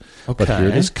possibles. Okay. But here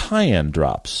this Cayenne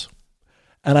drops.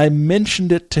 And I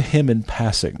mentioned it to him in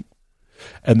passing.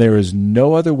 And there is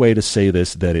no other way to say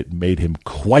this that it made him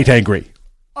quite angry.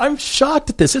 I'm shocked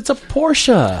at this. It's a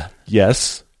Porsche.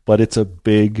 Yes. but it's a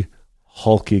big,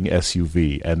 hulking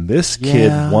SUV. And this kid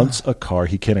wants a car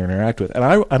he can interact with. And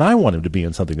I want him to be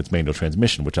in something that's manual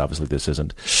transmission, which obviously this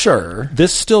isn't. Sure.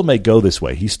 This still may go this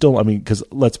way. He's still, I mean, because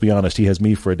let's be honest, he has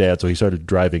me for a dad, so he started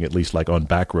driving at least like on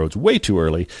back roads way too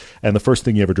early. And the first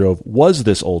thing he ever drove was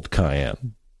this old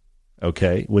Cayenne.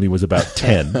 Okay, when he was about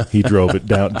 10, he drove it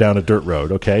down a dirt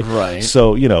road. Okay, right.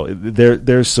 So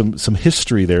there's some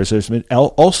history there. So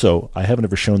also, I haven't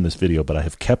ever shown this video, but I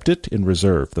have kept it in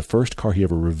reserve. The first car he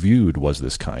ever reviewed was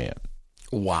this Cayenne.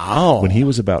 Wow. When he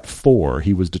was about 4,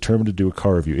 he was determined to do a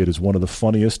car review. It is one of the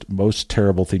funniest, most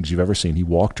terrible things you've ever seen. He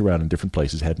walked around in different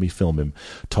places, had me film him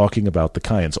talking about the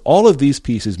Cayenne. So all of these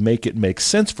pieces make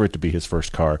sense for it to be his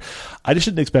first car. I just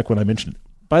didn't expect when I mentioned it.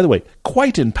 By the way,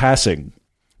 quite in passing.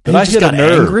 But I hit a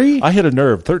nerve. Angry? I hit a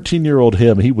nerve. 13-year-old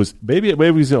him. He was maybe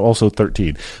he's also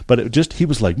 13. But he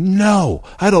was like, "No,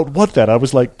 I don't want that." I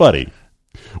was like, "Buddy,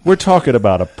 we're talking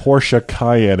about a Porsche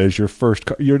Cayenne as your first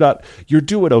car. You're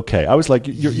doing okay." I was like,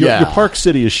 "Your Park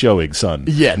City is showing, son."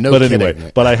 Yeah, no but kidding.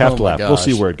 Anyway, but I have to laugh. Gosh. We'll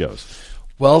see where it goes.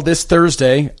 Well, this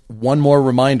Thursday, one more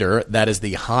reminder, that is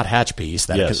the hot hatch piece,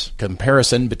 that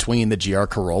comparison between the GR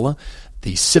Corolla,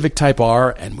 the Civic Type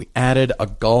R, and we added a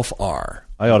Golf R.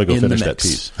 I ought to go finish that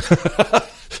piece.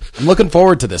 I'm looking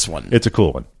forward to this one. It's a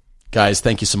cool one. Guys,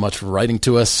 thank you so much for writing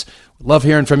to us. We love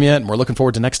hearing from you, and we're looking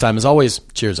forward to next time. As always,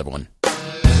 cheers, everyone.